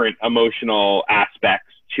million different emotional aspects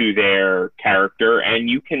to their character, and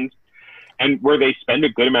where they spend a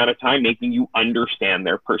good amount of time making you understand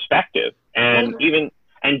their perspective. And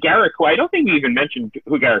Garrick, who I don't think we even mentioned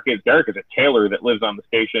who Garrick is. Garrick is a tailor that lives on the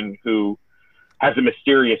station who has a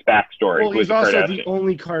mysterious backstory. Well, he's also the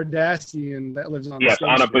only Cardassian that lives on the station.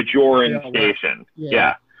 Yes, on a Bajoran station.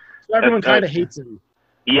 Yeah. So everyone kind of hates him.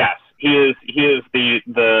 Yes, he is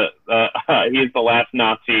the last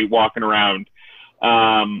Nazi walking around.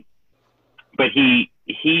 But he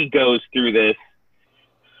goes through this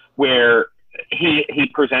where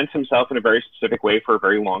he presents himself in a very specific way for a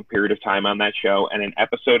very long period of time on that show, and an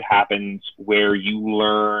episode happens where you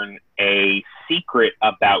learn a secret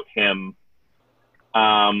about him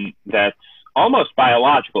that's almost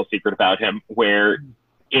biological secret about him, where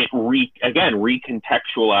it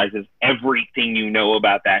recontextualizes everything you know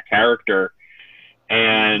about that character,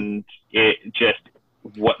 and it just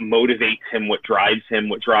what motivates him, what drives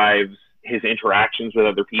his interactions with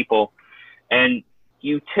other people. And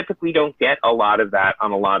you typically don't get a lot of that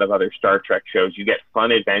on a lot of other Star Trek shows. You get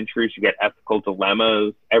fun adventures, you get ethical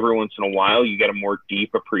dilemmas. Every once in a while, you get a more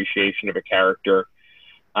deep appreciation of a character.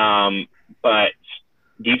 But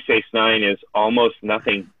Deep Space Nine is almost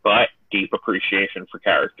nothing but deep appreciation for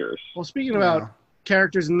characters. Well, speaking about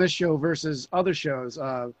characters in this show versus other shows,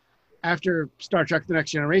 after Star Trek The Next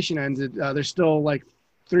Generation ended, there's still like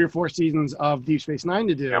 3 or 4 seasons of Deep Space Nine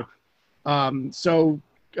to do. Yeah. So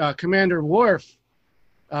Commander Worf,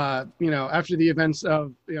 after the events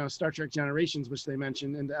of Star Trek Generations, which they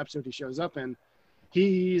mentioned in the episode he shows up in,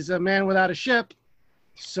 he's a man without a ship.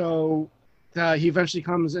 So he eventually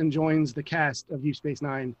comes and joins the cast of Deep Space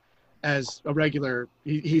Nine as a regular.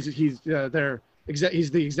 He's the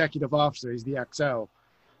executive officer. He's the XO.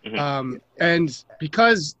 Mm-hmm. And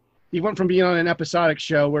because he went from being on an episodic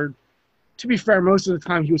show where, to be fair, most of the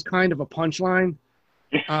time he was kind of a punchline.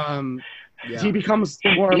 He becomes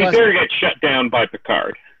more or less. He's there to get shut down by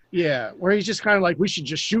Picard. Yeah, where he's just kind of like, we should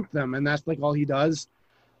just shoot them, and that's like all he does.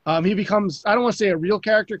 He becomes, I don't want to say a real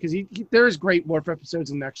character, because there is great Worf episodes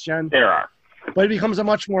in Next Gen. There are. But he becomes a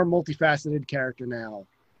much more multifaceted character now,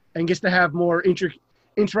 and gets to have more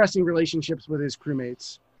interesting relationships with his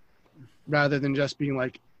crewmates, rather than just being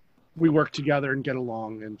like, we work together and get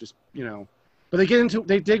along, and just, But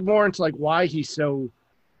they dig more into like why he's so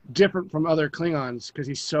different from other Klingons, because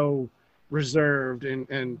he's so reserved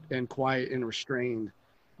and quiet and restrained,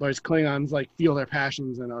 whereas Klingons like feel their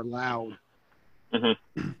passions and are loud.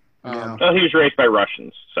 Mm-hmm. Well, he was raised by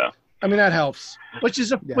Russians, so I mean that helps, which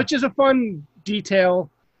is a fun detail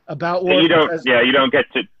about Worf. You don't get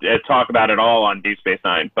to talk about it all on Deep Space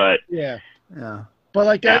Nine, but but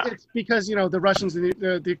like it's because the Russians and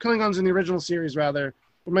the Klingons in the original series rather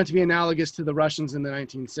were meant to be analogous to the Russians in the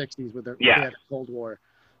 1960s with they had a Cold War.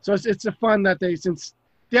 So it's a fun that since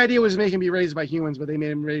the idea was to make him be raised by humans, but they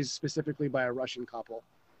made him raised specifically by a Russian couple.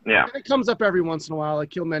 Yeah. And it comes up every once in a while.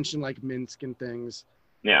 Like he'll mention like Minsk and things.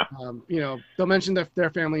 Yeah. They'll mention their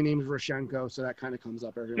family name is Roshenko, so that kind of comes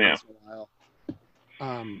up every once in a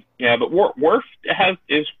while. But Worf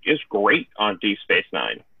is great on Deep Space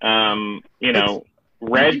Nine.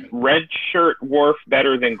 Red shirt Worf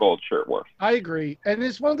better than gold shirt Worf. I agree, and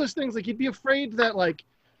it's one of those things like you'd be afraid that like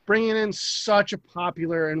bringing in such a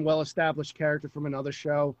popular and well-established character from another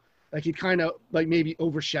show, like he'd kind of like maybe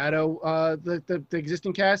overshadow the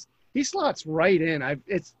existing cast. He slots right in.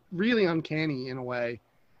 It's really uncanny in a way.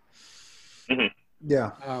 Mm-hmm. Yeah.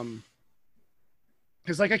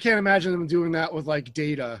 Because like I can't imagine them doing that with like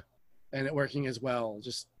Data, and it working as well.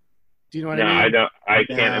 Just do you know what I mean? I don't. I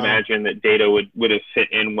can't imagine that Data would have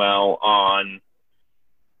fit in well on.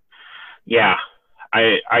 Yeah,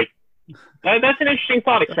 that's an interesting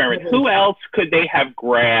thought experiment. Who else could they have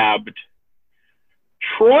grabbed?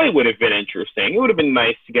 Troy would have been interesting. It would have been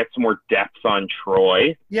nice to get some more depth on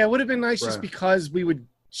Troy. Yeah, it would have been nice just because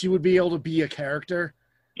she would be able to be a character.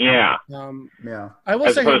 Yeah. I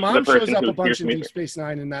will say her mom shows up a bunch in Deep Space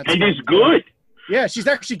Nine, and she's good. Yeah, she's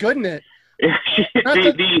actually good in it.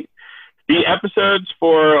 The episodes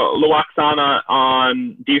for Luoxana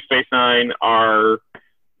on Deep Space Nine are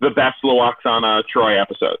the best Luoxana Troy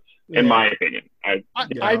episodes, in my opinion. I'm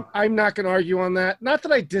not going to argue on that. Not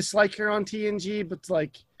that I dislike her on TNG, but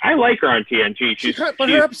like I like her on TNG.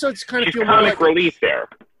 Her episodes kind of feel more like relief there.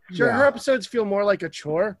 Sure, her episodes feel more like a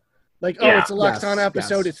chore. Like, it's a Luoxana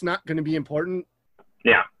episode. It's not going to be important.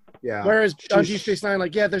 Yeah. Yeah. Whereas on Deep Space Nine,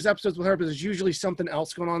 like, there's episodes with her, but there's usually something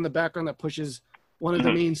else going on in the background that pushes one of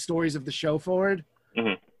the main stories of the show forward.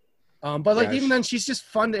 Mm-hmm. But like even then, she's just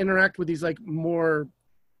fun to interact with these like more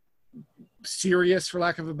serious, for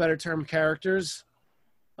lack of a better term, characters,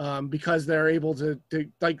 because they're able to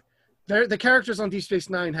like the characters on Deep Space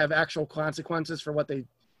Nine have actual consequences for what they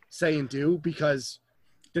say and do, because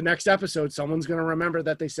the next episode someone's going to remember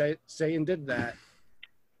that they say and did that.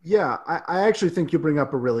 Yeah, I actually think you bring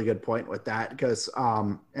up a really good point with that, because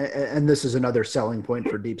and this is another selling point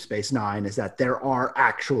for Deep Space Nine, is that there are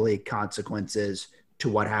actually consequences to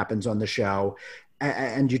what happens on the show.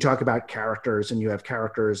 And you talk about characters, and you have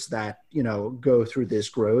characters that, you know, go through this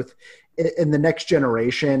growth in the Next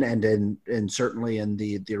Generation, and certainly in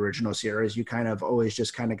the original series. You kind of always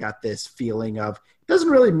just kind of got this feeling of, it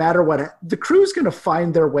doesn't really matter what the crew's going to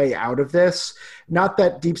find their way out of this. Not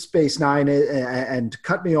that Deep Space Nine and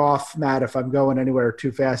cut me off, Matt, if I'm going anywhere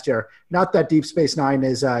too fast here. Not that Deep Space Nine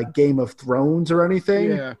is a Game of Thrones or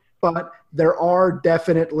anything, but there are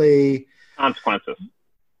definitely consequences.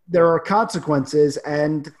 There are consequences,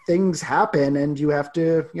 and things happen, and you have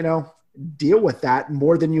to, you know, deal with that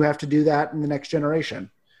more than you have to do that in the Next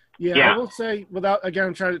Generation. Yeah. I will say, without, again,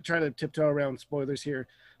 I'm trying to tiptoe around spoilers here.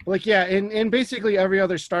 But like, yeah, in basically every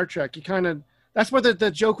other Star Trek, you kind of, that's where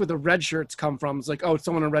the joke with the red shirts come from. It's like, oh, it's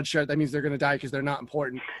someone in a red shirt, that means they're going to die because they're not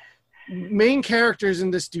important. Main characters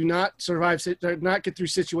in this do not survive, do not get through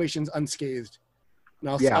situations unscathed.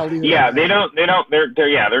 They're not,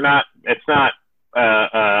 it's not,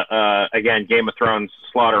 again, Game of Thrones,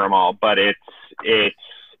 slaughter them all, but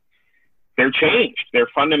they're changed. They're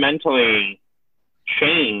fundamentally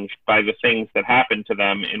changed by the things that happen to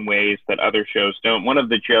them in ways that other shows don't. One of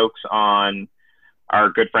the jokes on our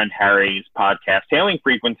good friend Harry's podcast, Hailing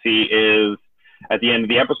Frequency, is at the end of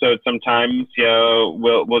the episode, sometimes, you know,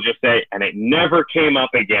 we'll just say, and it never came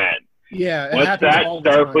up again. Yeah. What's that?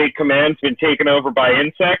 Starfleet Command's been taken over by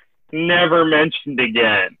insects? Never mentioned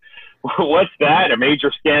again. What's that? A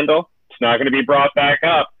major scandal? It's not going to be brought back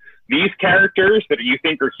up. These characters that you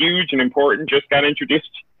think are huge and important just got introduced.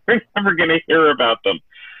 You're never going to hear about them.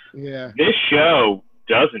 Yeah. This show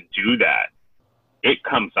doesn't do that. It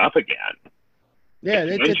comes up again. Yeah,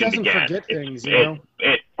 it doesn't forget things, you know?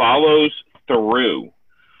 It follows through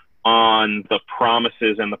on the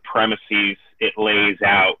promises and the premises it lays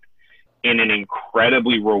out in an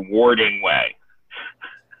incredibly rewarding way.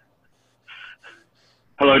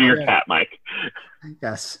 Hello to your cat, Mike.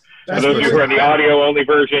 Yes. For those of you who are in the audio-only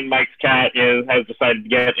version, Mike's cat has decided to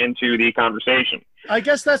get into the conversation. I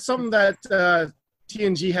guess that's something that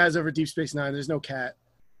TNG has over Deep Space Nine. There's no cat.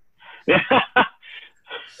 Yeah.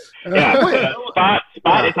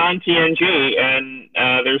 Spot is on TNG, and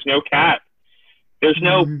there's no cat. There's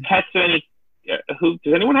no pets of any.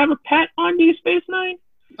 Does anyone have a pet on Deep Space Nine?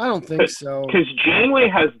 I don't think so. Because Janeway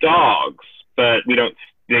has dogs, but we don't.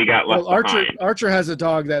 They got left behind. Archer has a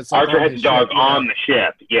dog that's Archer has a dog on the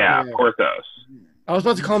ship. Yeah, Porthos. I was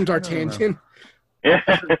about to call him D'Artagnan.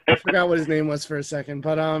 I forgot what his name was for a second,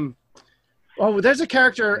 but there's a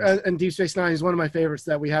character in Deep Space Nine. He's one of my favorites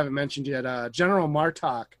that we haven't mentioned yet. General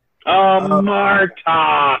Martok.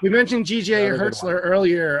 Martok. We mentioned G.J. Hertzler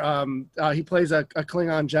earlier. He plays a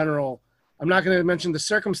Klingon general. I'm not going to mention the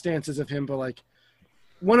circumstances of him, but like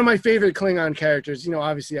one of my favorite Klingon characters. You know,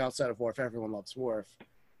 obviously outside of Worf, everyone loves Worf.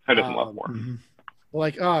 I doesn't love Worf.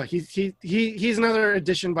 Like, he's another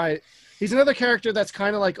addition he's another character that's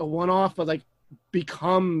kind of like a one-off, but like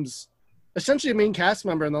becomes essentially a main cast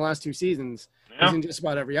member in the last 2 seasons. Yeah. He's in just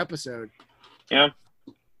about every episode. Yeah.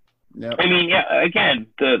 Yep. I mean, yeah. Again,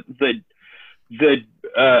 the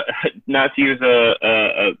not to use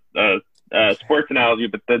a sports analogy,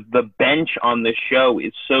 but the bench on this show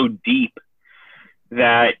is so deep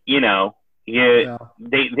that, you know,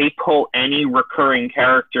 they pull any recurring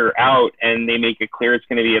character out and they make it clear it's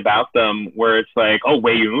going to be about them. Where it's like, oh,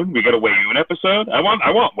 Weyoun, we got a Weyoun episode. I want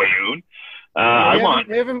Weyoun.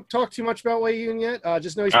 We haven't talked too much about Weyoun yet.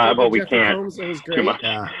 Just know he's Jeffrey Combs, and he's great. Too much.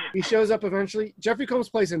 Yeah. He shows up eventually. Jeffrey Combs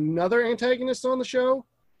plays another antagonist on the show.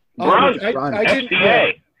 Brunt. I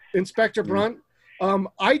didn't. Inspector Brunt.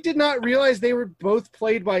 I did not realize they were both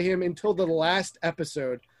played by him until the last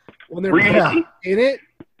episode when they're in it.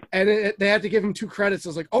 And they had to give him 2 credits. I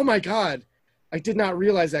was like, oh, my God. I did not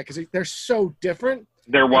realize that because they're so different.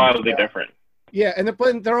 They're wildly different. Yeah, and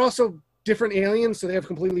they're also different aliens, so they have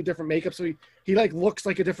completely different makeup. So he like looks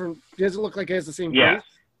like a different – he doesn't look like he has the same face.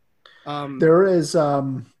 There is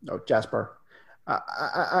Jasper.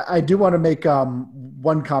 I do want to make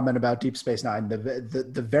one comment about Deep Space Nine.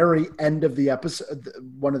 The very end of the episode,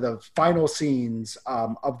 one of the final scenes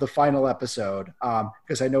of the final episode,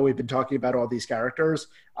 because I know we've been talking about all these characters,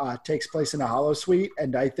 takes place in a holosuite,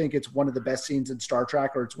 and I think it's one of the best scenes in Star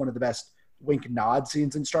Trek, or it's one of the best wink nod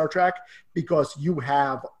scenes in Star Trek, because you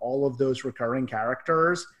have all of those recurring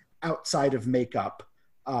characters outside of makeup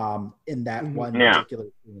in that one particular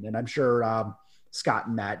scene. And I'm sure Scott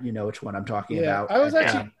and Matt, you know which one I'm talking about. I was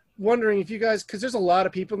actually wondering if you guys, because there's a lot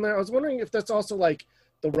of people in there, I was wondering if that's also like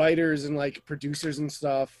the writers and like producers and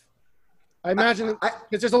stuff. I imagine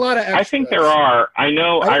because there's a lot of extras. I think there are. I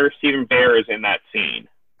know Ira Stephen Bear is in that scene.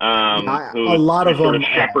 A lot of them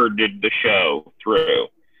shepherded the show through.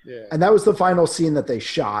 Yeah. And that was the final scene that they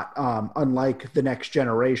shot, unlike The Next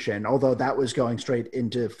Generation, although that was going straight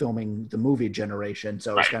into filming the movie Generation.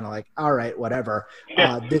 So it's kind of like, all right, whatever.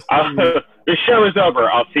 The show is over.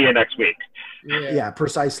 I'll see you next week. Yeah,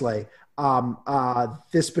 precisely.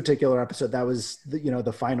 This particular episode, that was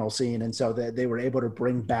the final scene. And so they were able to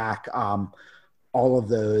bring back all of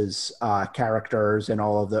those characters and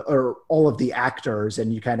all of the actors,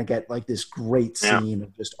 and you kind of get like this great scene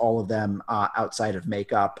of just all of them outside of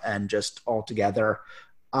makeup and just all together.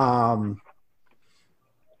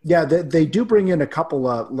 They do bring in a couple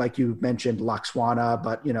of, like you mentioned, Laxwana,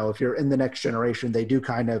 but if you're in The Next Generation, they do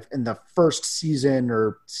kind of, in the first season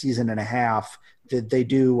or season and a half, they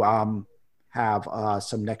do have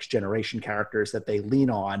some Next Generation characters that they lean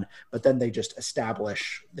on, but then they just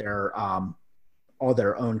establish their all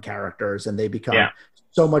their own characters, and they become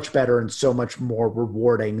so much better and so much more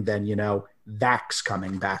rewarding than Vax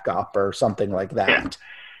coming back up or something like that.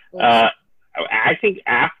 I think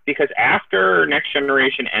because after Next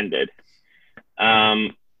Generation ended,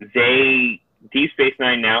 Deep Space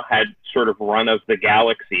Nine now had sort of run of the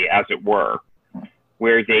galaxy, as it were,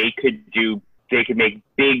 where they could make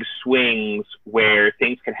big swings where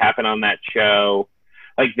things could happen on that show.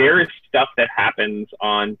 Like, there is stuff that happens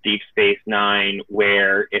on Deep Space Nine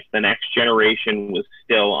where if The Next Generation was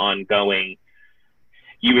still ongoing,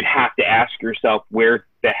 you would have to ask yourself, where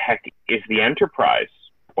the heck is the Enterprise?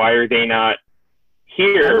 Why are they not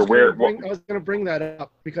here? I was going to bring that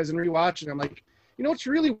up because in rewatching, I'm like, it's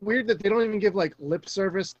really weird that they don't even give like lip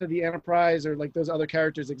service to the Enterprise or like those other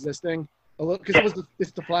characters existing. Because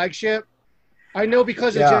it's the flagship. I know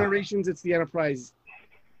because of Generations, it's the Enterprise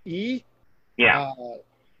E. Yeah.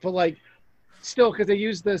 But like, still, because they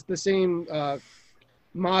use the same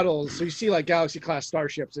models, so you see like Galaxy class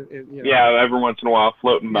starships. Yeah, every once in a while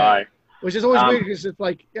floating by. Which is always weird because it's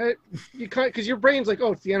like you can't, because your brain's like,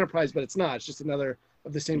 oh, it's the Enterprise, but it's not. It's just another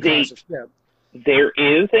of the same class of ship. There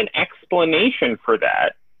is an explanation for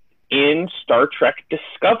that in Star Trek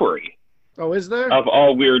Discovery. Oh, is there? Of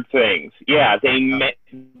all weird things. Yeah,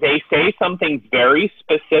 they say something very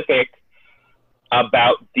specific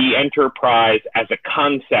about the Enterprise as a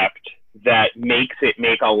concept that makes it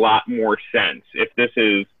make a lot more sense if this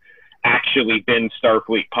has actually been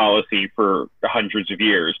Starfleet policy for hundreds of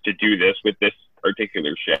years to do this with this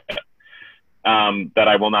particular ship. That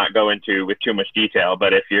I will not go into with too much detail,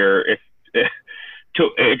 but if you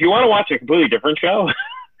want to watch a completely different show,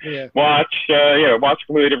 watch a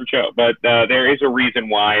completely different show. But there is a reason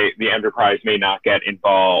why the Enterprise may not get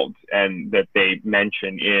involved, and that they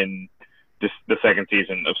mention in the second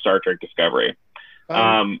season of Star Trek Discovery.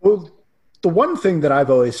 Well, the one thing that I've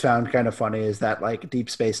always found kind of funny is that like Deep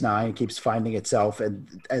Space Nine keeps finding itself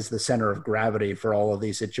as the center of gravity for all of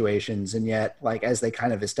these situations, and yet like as they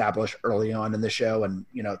kind of establish early on in the show and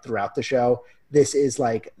throughout the show, this is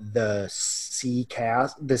like the C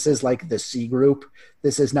cast. This is like the C group.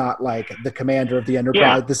 This is not like the commander of the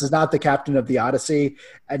Enterprise. This is not the captain of the Odyssey,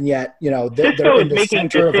 and yet they're in the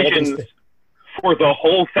center of all these things. For the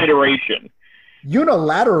whole Federation.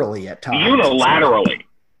 Unilaterally at times. Unilaterally.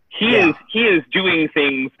 He is doing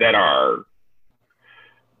things that are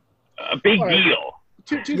a big deal.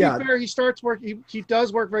 To be fair, he starts work. He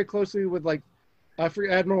does work very closely with like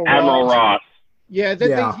Admiral Ross. Yeah,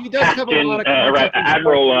 he does have a lot of contact.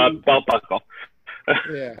 Admiral Belt Buckle.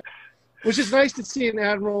 Yeah, which is nice to see an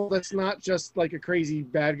admiral that's not just like a crazy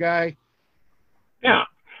bad guy. Yeah.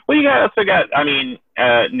 Well, you also got. I mean,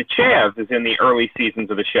 Nechayev is in the early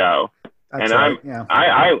seasons of the show, that's and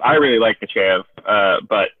I really like Nechayev,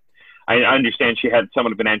 but I understand she had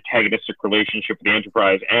somewhat of an antagonistic relationship with the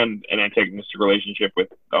Enterprise and an antagonistic relationship with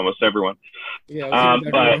almost everyone. Yeah,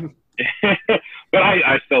 but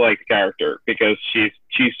I still like the character because she's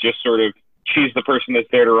just sort of she's the person that's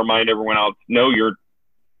there to remind everyone else. No,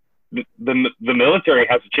 the military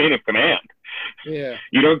has a chain of command. Yeah.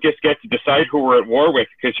 You don't just get to decide who we're at war with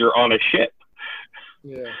because you're on a ship.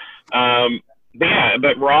 Yeah.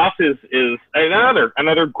 But Ross is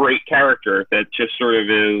another great character that just sort of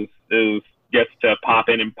gets to pop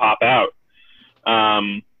in and pop out.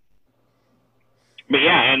 But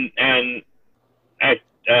yeah, and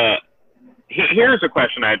here's a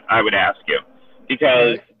question I would ask you,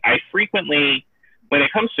 because I frequently, when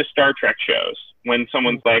it comes to Star Trek shows, when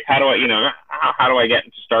someone's like, how do I get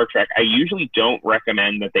into Star Trek? I usually don't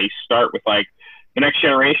recommend that they start with like The Next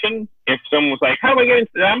Generation. If someone was like, how do I get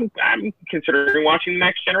into that? I'm considering watching The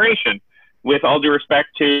Next Generation. With all due respect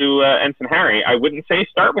to Ensign Harry, I wouldn't say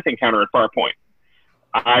start with Encounter at Farpoint.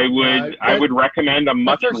 I would recommend a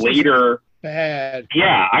much later. Bad.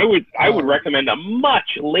 Yeah, I would recommend a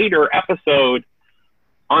much later episode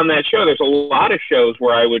on that show. There's a lot of shows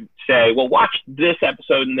where I would say, well, watch this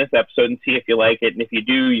episode and see if you like it, and if you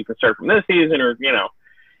do, you can start from this season, or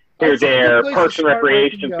here, there, Parks and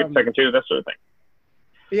Recreation, second two, that sort of thing.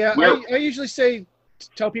 Yeah, I usually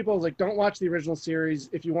tell people like, don't watch the original series.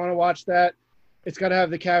 If you want to watch that, it's got to have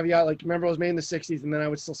the caveat like, remember it was made in the '60s, and then I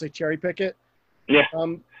would still say cherry pick it. Yeah.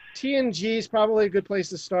 TNG is probably a good place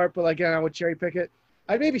to start, but again, I would cherry pick it.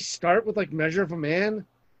 I'd maybe start with like Measure of a Man,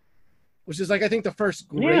 which is like I think the first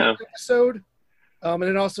great episode, and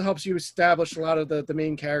it also helps you establish a lot of the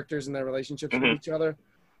main characters and their relationships with each other.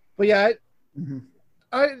 But yeah,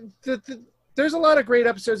 there's a lot of great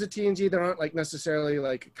episodes of TNG that aren't like necessarily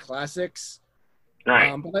like classics.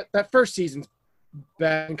 Right. But that first season's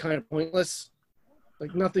bad and kind of pointless.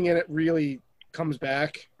 Like nothing in it really comes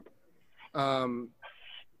back.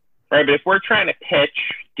 Right, but if we're trying to pitch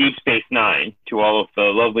Deep Space Nine to all of the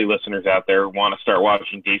lovely listeners out there who want to start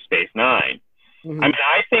watching Deep Space Nine, I mean,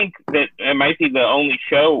 I think that it might be the only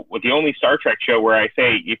Star Trek show where I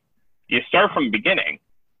say you start from the beginning.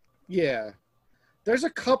 Yeah. There's a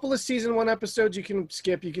couple of season 1 episodes you can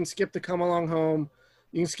skip. You can skip the Come Along Home.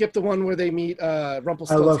 You can skip the one where they meet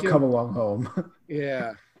Rumpelstiltskin. I love Come Along Home.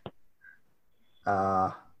 Yeah. Those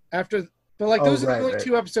are the only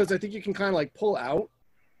 2 episodes I think you can kind of like pull out.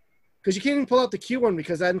 Because you can't even pull out the Q one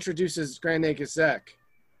because that introduces Grand Nagus Zek.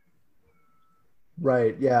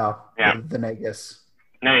 Right, yeah. The Nagus.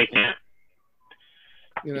 No, you can't.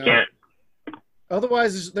 You can't.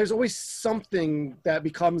 Otherwise, there's always something that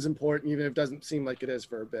becomes important, even if it doesn't seem like it is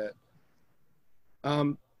for a bit.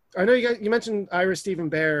 I know you mentioned Ira Stephen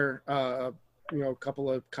Bear, a couple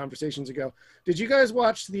of conversations ago. Did you guys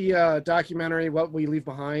watch the documentary "What We Leave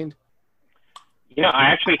Behind"? I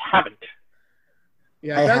actually haven't.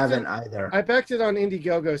 Yeah, I haven't either. I backed it on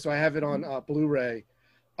Indiegogo, so I have it on Blu-ray.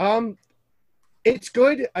 It's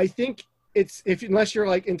good. I think unless you're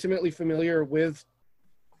like intimately familiar with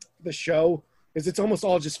the show, is it's almost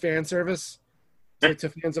all just fan service to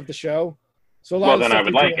fans of the show. So a lot of stuff I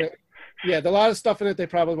would like it. Yeah, a lot of stuff in it they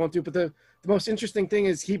probably won't do. But the most interesting thing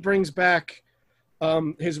is he brings back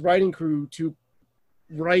his writing crew to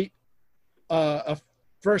write a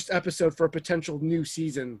first episode for a potential new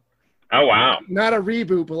season. Oh, wow. Not a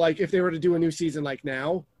reboot, but like if they were to do a new season like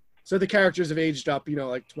now. So the characters have aged up,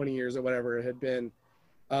 like 20 years or whatever it had been.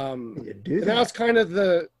 And that was kind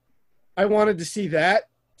of I wanted to see that.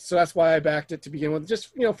 So that's why I backed it to begin with,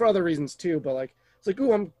 just, for other reasons too. But like, it's like,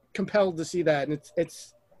 ooh, I'm compelled to see that. And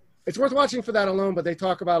it's worth watching for that alone, but they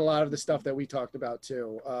talk about a lot of the stuff that we talked about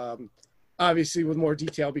too. Obviously with more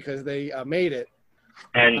detail because they made it.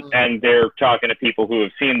 And they're talking to people who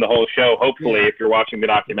have seen the whole show, hopefully, if you're watching the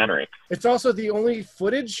documentary. It's also the only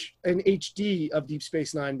footage in HD of Deep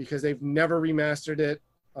Space Nine because they've never remastered it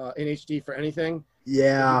in HD for anything.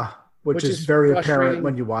 Yeah, which is very apparent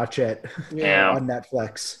when you watch it on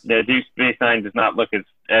Netflix. The Deep Space Nine does not look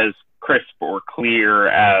as crisp or clear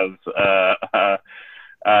as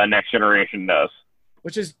Next Generation does.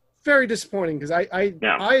 Which is very disappointing because I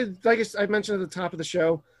like I mentioned at the top of the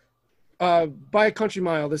show, by a country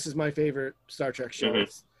mile, this is my favorite Star Trek show.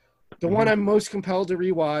 It's the one I'm most compelled to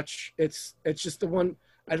rewatch. It's just the one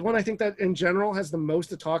I think that in general has the most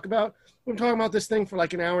to talk about. We've been talking about this thing for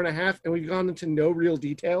like an hour and a half, and we've gone into no real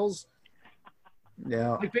details.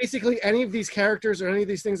 Yeah. Like basically any of these characters or any of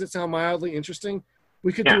these things that sound mildly interesting,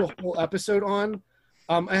 we could do a whole episode on.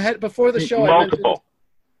 Before the show, multiple.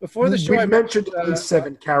 I mentioned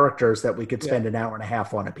 7 characters that we could spend an hour and a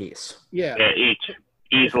half on a piece. Yeah, each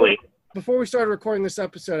easily. Before we started recording this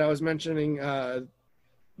episode, I was mentioning,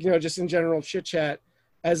 just in general chit chat,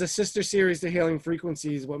 as a sister series to Hailing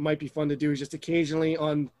Frequencies, what might be fun to do is just occasionally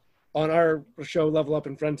on our show Level Up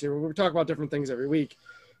and Frontier, where we talk about different things every week,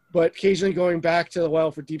 but occasionally going back to the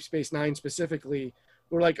well for Deep Space Nine specifically,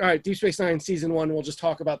 we're like, all right, Deep Space Nine season 1, we'll just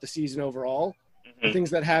talk about the season overall, the things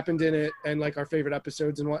that happened in it, and like our favorite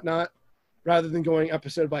episodes and whatnot, rather than going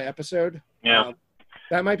episode by episode. Yeah,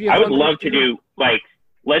 that might be. I would love to do like.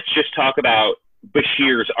 Let's just talk about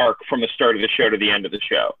Bashir's arc from the start of the show to the end of the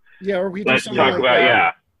show. Yeah, or we let's talk about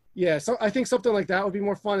that. Yeah, so I think something like that would be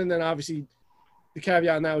more fun. And then obviously the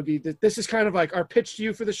caveat on that would be that this is kind of like our pitch to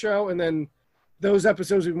you for the show, and then those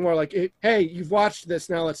episodes would be more like, hey, you've watched this,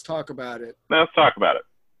 now let's talk about it. Let's talk about it.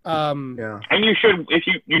 Yeah. And you should, if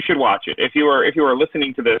you should watch it. If you are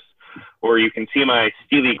listening to this, or you can see my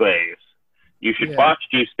steely glaze, you should watch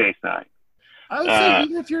Deep Space Nine. I would say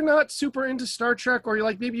even if you're not super into Star Trek, or you're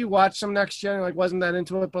like maybe you watch some Next Gen and like wasn't that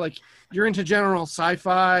into it, but like you're into general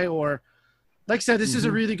sci-fi, or like I said, this is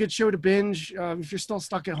a really good show to binge if you're still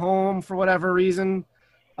stuck at home for whatever reason.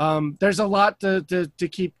 There's a lot to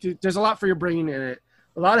keep. There's a lot for your brain in it.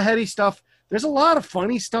 A lot of heady stuff. There's a lot of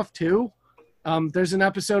funny stuff too. There's an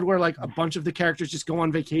episode where like a bunch of the characters just go on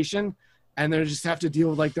vacation and they just have to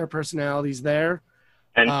deal with like their personalities there.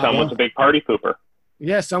 And someone's a big party pooper.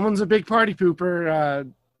 Yeah, someone's a big party pooper.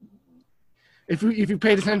 If you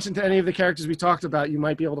paid attention to any of the characters we talked about, you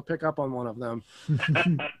might be able to pick up on one of them.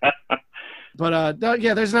 But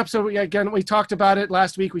there's an episode. Again, we talked about it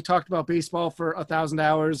last week. We talked about baseball for 1,000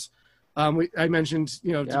 hours. I mentioned,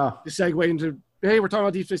 to segue into, hey, we're talking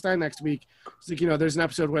about Deep Space Nine next week. It's like, there's an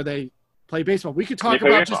episode where they play baseball. We could talk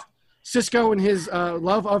about just Sisko and his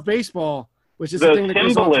love of baseball, which is the thing that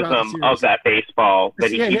goes on throughout the symbolism of that baseball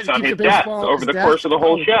that he keeps on his desk over the course of the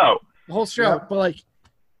whole show. The whole show, but like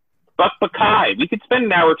Buck Buckeye. We could spend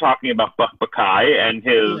an hour talking about Buck Buckeye and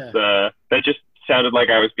his. That just sounded like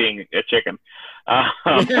I was being a chicken.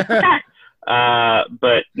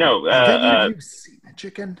 But no. Have you seen a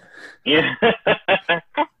chicken? Yeah.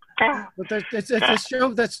 But it's a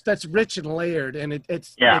show that's rich and layered, and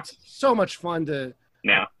it's so much fun to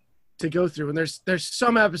go through. And there's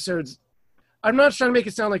some episodes. I'm not trying to make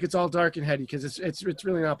it sound like it's all dark and heady, because it's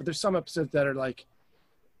really not. But there's some episodes that are like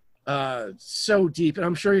so deep, and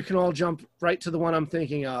I'm sure you can all jump right to the one I'm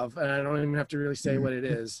thinking of, and I don't even have to really say what it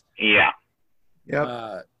is. Yeah.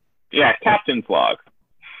 Yep. Captain's Log.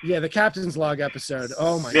 Yeah, the Captain's Log episode.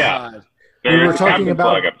 Oh my God. We were talking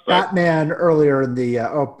about Batman earlier in the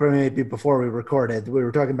maybe before we recorded. We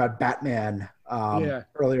were talking about Batman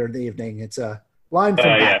earlier in the evening. It's a line from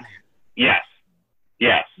Batman. Yes.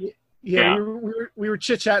 Yeah. We were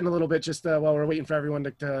chit-chatting a little bit just while we're waiting for everyone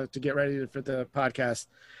to get ready for the podcast.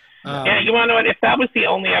 You want to know what? If that was the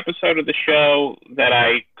only episode of the show that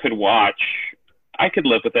I could watch, I could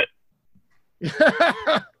live with it.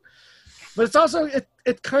 But it's also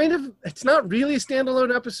it's not really a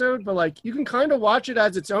standalone episode, but like you can kind of watch it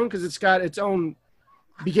as its own, because it's got its own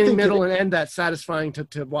beginning, middle, and end that's satisfying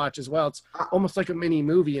to watch as well. It's almost like a mini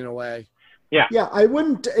movie in a way. Yeah. I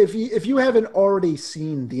wouldn't, if you haven't already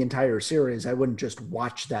seen the entire series, I wouldn't just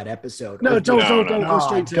watch that episode. No, don't go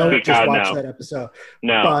straight to don't just watch that episode.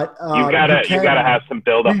 No, but you gotta have some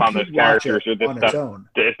build up on those characters, or this stuff.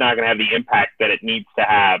 It's not gonna have the impact that it needs to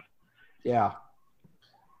have. Yeah.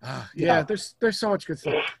 There's so much good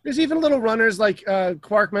stuff. There's even little runners like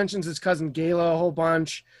Quark mentions his cousin Gala a whole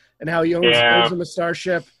bunch, and how he owns him a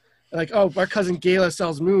starship. Like, oh, our cousin Gala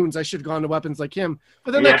sells moons. I should have gone to weapons like him.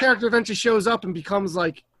 But then that character eventually shows up and becomes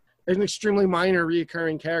like an extremely minor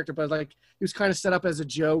reoccurring character. But like he was kind of set up as a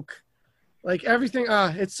joke. Like everything,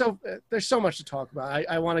 there's so much to talk about.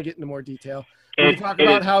 I want to get into more detail. We talk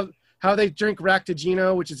about how they drink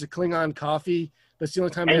Raktajino, which is a Klingon coffee. That's the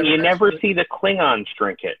only time. And you never see the Klingons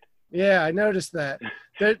drink it. Yeah, I noticed that.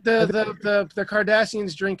 The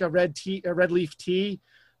Cardassians drink a red leaf tea,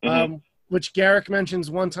 which Garrick mentions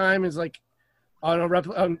one time is like,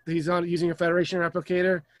 he's using a Federation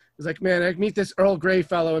replicator. He's like, man, I meet this Earl Grey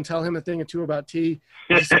fellow and tell him a thing or two about tea,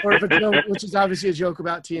 which is sort of a joke, which is obviously a joke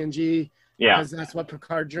about TNG. Yeah, because that's what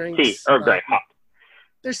Picard drinks. Tea, Earl Grey, hot.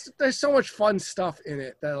 There's so much fun stuff in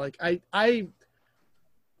it that like I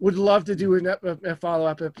would love to do a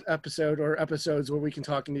follow-up episode or episodes where we can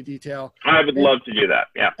talk into detail. I would love to do that,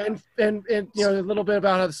 yeah. And a little bit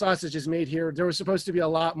about how the sausage is made here. There was supposed to be a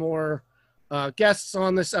lot more guests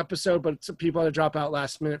on this episode, but some people had to drop out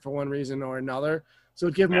last minute for one reason or another. So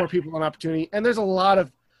it'd give more people an opportunity. And there's a lot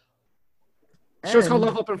of shows called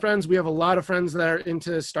Level Up and Friends. We have a lot of friends that are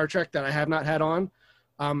into Star Trek that I have not had on.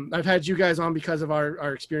 I've had you guys on because of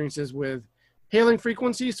our experiences with Hailing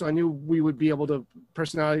Frequency, so I knew we would be able to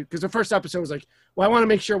personality, because the first episode was like, well, I want to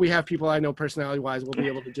make sure we have people I know personality-wise will be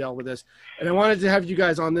able to gel with this. And I wanted to have you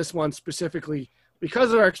guys on this one specifically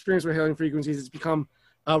because of our experience with Hailing Frequencies. It's become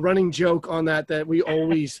a running joke on that we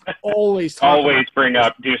always talk always about. Bring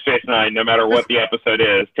up Deep Space Nine, no matter what the episode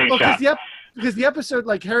is. Take shots. Because the episode,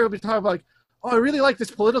 like, Harry will be talking about, like, oh, I really like this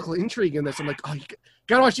political intrigue in this. I'm like, oh, you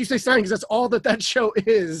gotta watch Deep Space Nine because that's all that show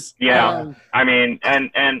is. Yeah, I mean,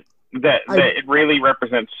 and that it really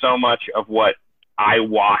represents so much of what I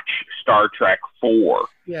watch Star Trek for.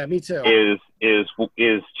 Yeah, me too. Is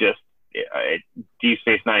just Deep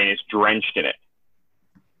Space Nine is drenched in it.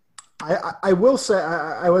 I will say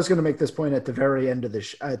I was going to make this point at the very end of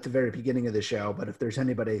at the very beginning of the show, but if there's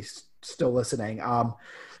anybody still listening,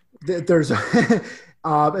 there's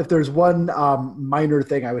If there's one minor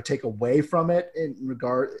thing I would take away from it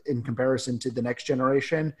in comparison to the Next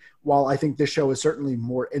Generation, while I think this show is certainly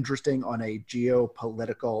more interesting on a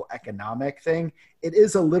geopolitical economic thing, it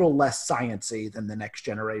is a little less sciencey than the Next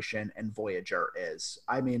Generation and Voyager is.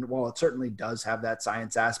 I mean, while it certainly does have that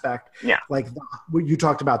science aspect, like you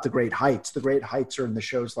talked about the Great Heights. The Great Heights are in the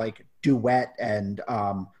shows like Duet and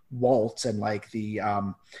Waltz, and like the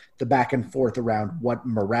back and forth around what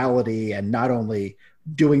morality and not only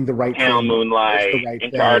doing the right Pale thing, Moonlight, the right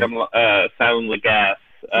Incarnum, Sound Legas,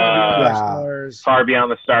 Stars. Far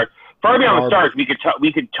Beyond the Stars. Far Beyond the Stars,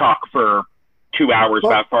 we could talk for 2 hours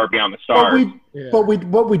about Far Beyond the Stars. But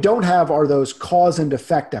what we don't have are those cause and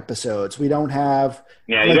effect episodes. We don't have.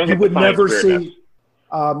 Yeah, you would never see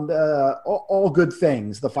All Good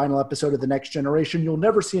Things, the final episode of the Next Generation. You'll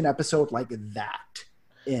never see an episode like that.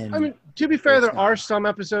 I mean, to be fair, there are some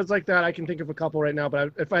episodes like that. I can think of a couple right now,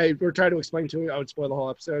 but if I were trying to explain to you, I would spoil the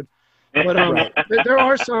whole episode. But there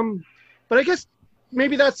are some. But I guess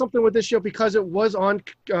maybe that's something with this show because it was on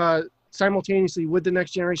simultaneously with the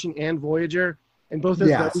Next Generation and Voyager, and both of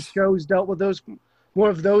those shows dealt with those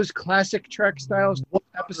more of those classic Trek style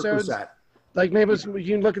episodes. 100%. Like maybe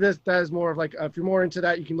you can look at this as more of like if you're more into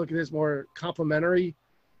that, you can look at this more complementary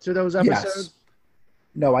to those episodes. Yes.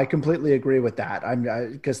 No, I completely agree with that.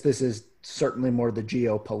 Because this is certainly more the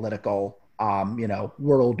geopolitical,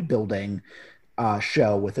 world building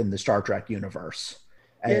show within the Star Trek universe.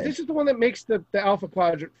 Yeah, this is the one that makes the Alpha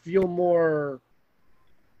Quadrant feel more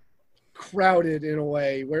crowded in a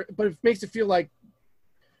way, but it makes it feel like,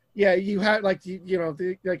 you had like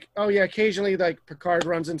occasionally like Picard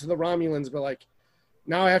runs into the Romulans, but like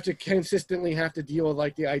now I have to consistently deal with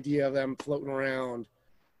like the idea of them floating around.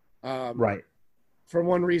 Right. For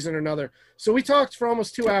one reason or another. So we talked for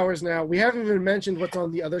almost 2 hours now. We haven't even mentioned what's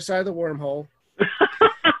on the other side of the wormhole.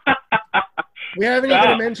 We haven't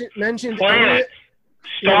even mentioned planets,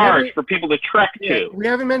 stars for people to trek to. We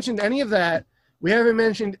haven't mentioned any of that. We haven't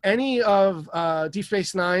mentioned any of Deep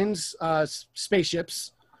Space Nine's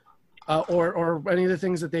spaceships or any of the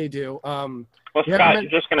things that they do. Well, Scott, you're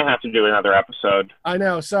just going to have to do another episode. I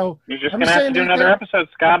know. So you're just going to have to do another episode,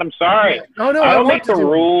 Scott. I'm sorry. Yeah. Oh, no, I don't make the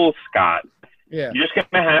rules, Scott. Yeah. You're just going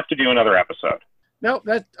to have to do another episode. No,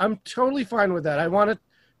 I'm totally fine with that. I want to.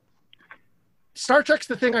 Star Trek's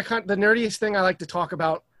the nerdiest thing I like to talk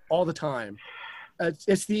about all the time.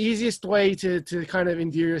 It's the easiest way to kind of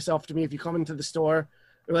endear yourself to me. If you come into the store,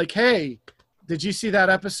 you're like, hey, did you see that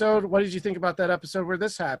episode? What did you think about that episode where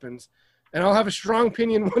this happens? And I'll have a strong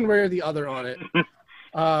opinion one way or the other on it.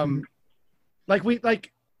 I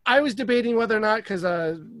was debating whether or not, because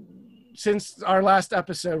since our last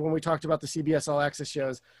episode when we talked about the CBS All Access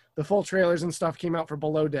shows, the full trailers and stuff came out for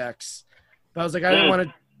Below Decks. But I was like, I didn't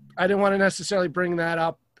want to necessarily bring that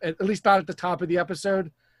up, at least not at the top of the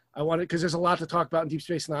episode. I wanted, because there's a lot to talk about in Deep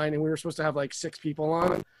Space Nine, and we were supposed to have like 6 people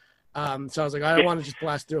on. So I was like, I don't want to just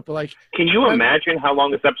blast through it, but like, can you imagine how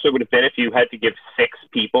long this episode would have been if you had to give 6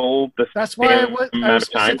 people the amount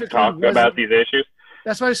of time to talk about these issues?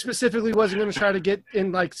 That's why I specifically wasn't going to try to get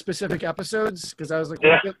in like specific episodes, because I was like,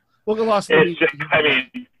 we'll get lost in the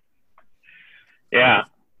week. Yeah.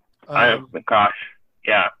 Gosh.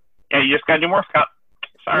 Yeah. Yeah, you just got to do more, Scott.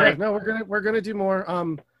 Sorry. Yeah, no, we're gonna do more.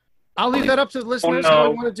 I'll leave that up to the listeners how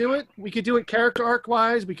we want to do it. We could do it character arc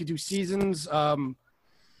wise. We could do seasons,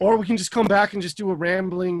 or we can just come back and just do a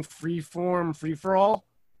rambling free for all.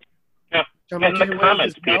 Yeah. Get in the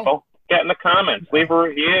comments, people. Get in the comments. Leave a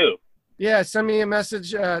review. Yeah, send me a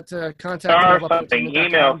message to contact. Star something.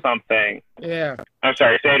 Email something. Yeah. I'm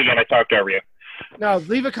sorry. Say it again. I talked over you. No,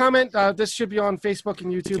 leave a comment. This should be on Facebook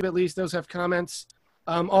and YouTube at least. Those have comments.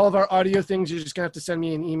 All of our audio things, you're just going to have to send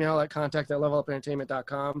me an email at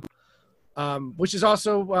contact@levelupentertainment.com, which is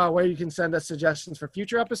also where you can send us suggestions for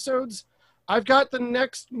future episodes. I've got the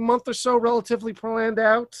next month or so relatively planned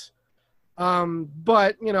out,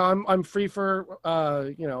 but, I'm free for,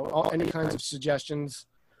 any kinds of suggestions.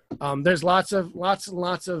 There's lots and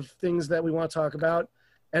lots of things that we want to talk about.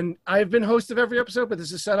 And I've been host of every episode, but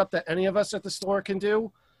this is set up that any of us at the store can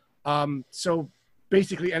do. So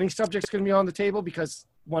basically any subject's going to be on the table because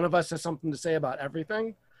one of us has something to say about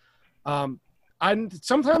everything. And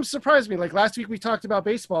sometimes surprised me. Like last week we talked about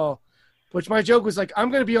baseball, which my joke was like, I'm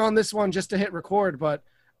going to be on this one just to hit record, but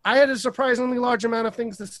I had a surprisingly large amount of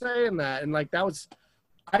things to say in that. And like, that was,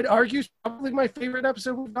 I'd argue, probably my favorite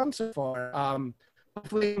episode we've done so far.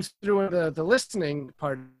 Hopefully through the listening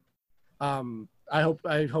part. I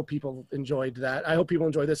hope people enjoyed that. I hope people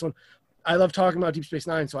enjoyed this one. I love talking about Deep Space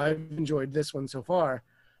Nine, so I've enjoyed this one so far.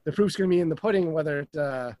 The proof's going to be in the pudding, whether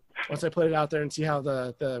once I put it out there and see how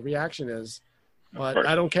the reaction is. But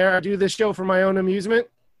I don't care. I do this show for my own amusement.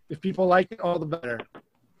 If people like it, all the better.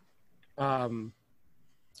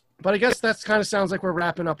 But I guess that's kind of sounds like we're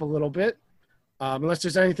wrapping up a little bit. Unless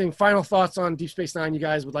there's anything, final thoughts on Deep Space Nine you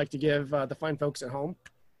guys would like to give the fine folks at home.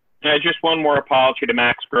 Just one more apology to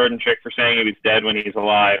Max Grodenchik for saying he was dead when he's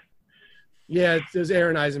alive. Yeah, it was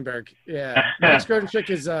Aaron Eisenberg. Yeah, Max Grodenchik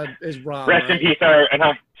is wrong. Rest in peace, Aaron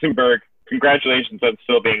Eisenberg. Congratulations on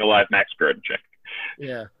still being alive, Max Grodenchik.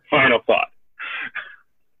 Yeah. Final thought.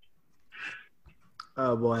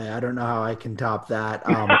 Oh boy, I don't know how I can top that.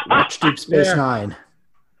 Watch Deep Space Nine.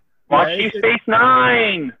 Watch Deep Space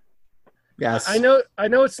Nine. Yes, I know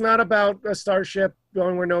it's not about a starship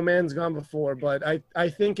going where no man's gone before, but I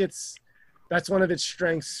think that's one of its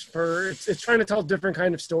strengths. It's trying to tell a different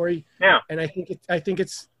kind of story. Yeah, and I think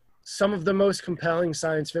it's some of the most compelling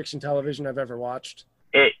science fiction television I've ever watched.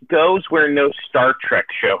 It goes where no Star Trek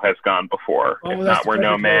show has gone before, if not where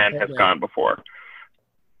no man has gone before.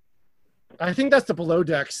 I think that's the Below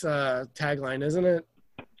Decks tagline, isn't it?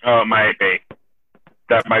 Oh, it might be.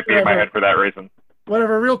 That might be in my head for that reason.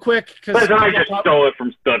 Whatever, real quick. But I just stole it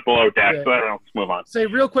from Below Decks, so I don't know. Let's move on. Say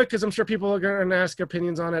real quick, because I'm sure people are going to ask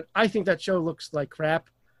opinions on it. I think that show looks like crap.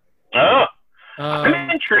 Oh, I'm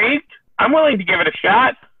intrigued. I'm willing to give it a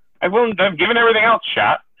shot. I've given everything else a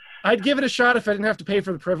shot. I'd give it a shot if I didn't have to pay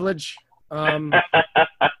for the privilege. Yeah,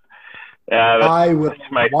 I will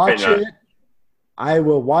watch opinion. it. I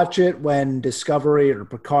will watch it when Discovery or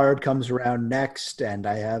Picard comes around next, and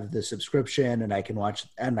I have the subscription, and I can watch,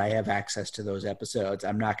 and I have access to those episodes.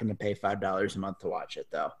 I'm not going to pay $5 a month to watch it,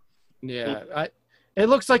 though. Yeah, it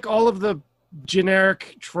looks like all of the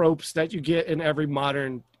generic tropes that you get in every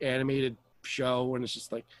modern animated show, and it's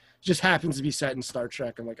just happens to be set in Star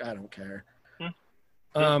Trek. I'm like, I don't care.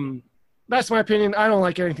 That's my opinion. I don't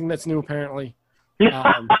like anything that's new, apparently.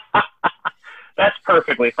 That's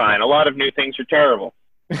perfectly fine. A lot of new things are terrible.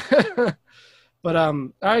 But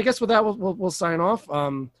I guess with that we'll sign off.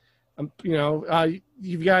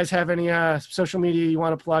 You guys have any social media you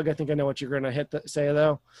want to plug? I think I know what you're going to say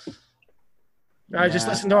though. I just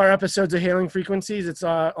listened to our episodes of Hailing Frequencies. It's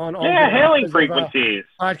on all Hailing Frequencies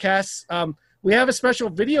podcasts. We have a special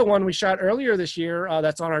video one we shot earlier this year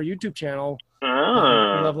that's on our YouTube channel.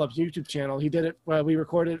 Level Up YouTube channel. He did it. We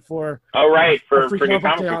recorded it for. Oh right, for Free New Comic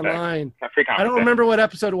Comic Day Book Online. I don't remember what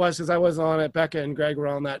episode it was because I wasn't on it. Becca and Greg were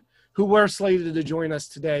on that, who were slated to join us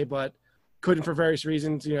today, but couldn't for various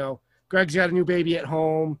reasons. Greg's got a new baby at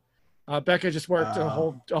home. Becca just worked a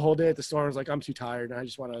whole day at the store and was like, I'm too tired and I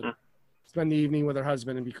just want to spend the evening with her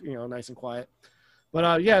husband and be nice and quiet.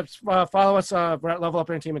 But follow us. We're at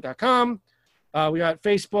levelupentertainment.com. We got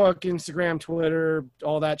Facebook, Instagram, Twitter,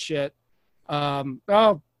 all that shit. I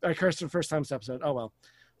cursed for the first time this episode. Oh well.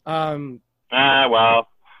 Well.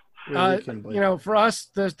 For us,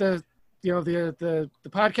 the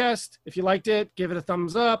podcast. If you liked it, give it a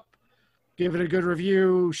thumbs up, give it a good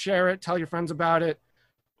review, share it, tell your friends about it.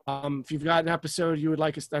 If you've got an episode you would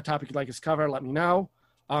like us, that topic you'd like us to cover, let me know.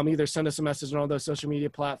 Either send us a message on all those social media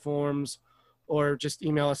platforms, or just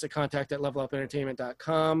email us at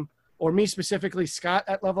contact@levelupentertainment.com, or me specifically,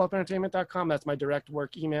 Scott@levelupentertainment.com. That's my direct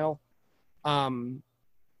work email. You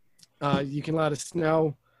can let us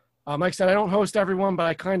know. Like I said, I don't host everyone, but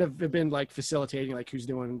I kind of have been facilitating who's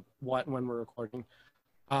doing what and when we're recording.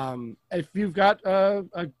 If you've got a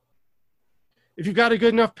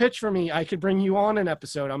good enough pitch for me, I could bring you on an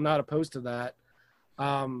episode. I'm not opposed to that.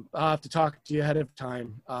 I'll have to talk to you ahead of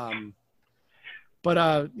time. I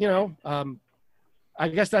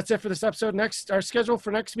guess that's it for this episode. Our schedule for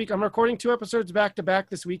next week, I'm recording 2 episodes back to back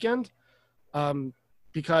this weekend.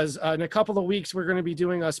 Because in a couple of weeks, we're going to be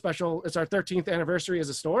doing a special, it's our 13th anniversary as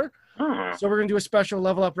a store. So we're going to do a special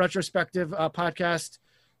Level Up retrospective podcast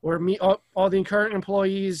where all the current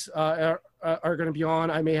employees are going to be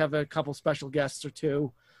on. I may have a couple special guests or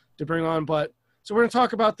 2 to bring on. So we're going to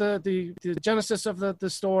talk about the genesis of the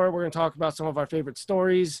store. We're going to talk about some of our favorite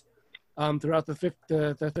stories throughout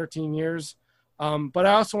the 13 years. But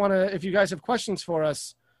I also want to, if you guys have questions for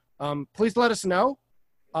us, please let us know.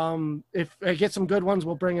 If I get some good ones,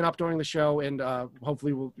 we'll bring it up during the show, and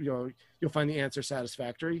hopefully you'll find the answer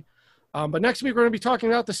satisfactory. But next week we're going to be talking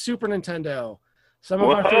about the Super Nintendo, some of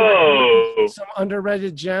our favorite, some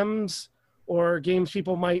underrated gems or games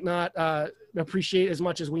people might not appreciate as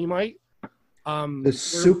much as we might. The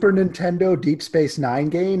Super Nintendo Deep Space Nine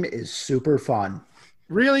game is super fun.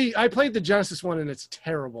 Really, I played the Genesis one and it's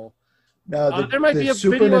terrible. No, there might be a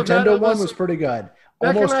Super video Nintendo one was pretty good.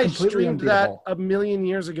 Beck Almost and I completely streamed unbeatable. that a million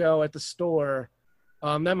years ago at the store.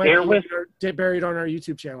 That might be buried on our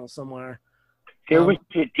YouTube channel somewhere. There was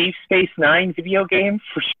a Deep Space Nine video game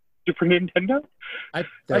for Super Nintendo? I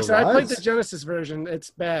There played was? the Genesis version. It's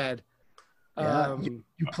bad. Yeah, you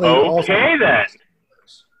played Okay, then.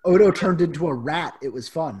 Odo turned into a rat. It was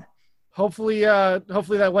fun. Hopefully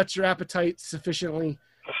that whets your appetite sufficiently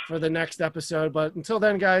for the next episode. But until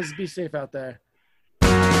then, guys, be safe out there.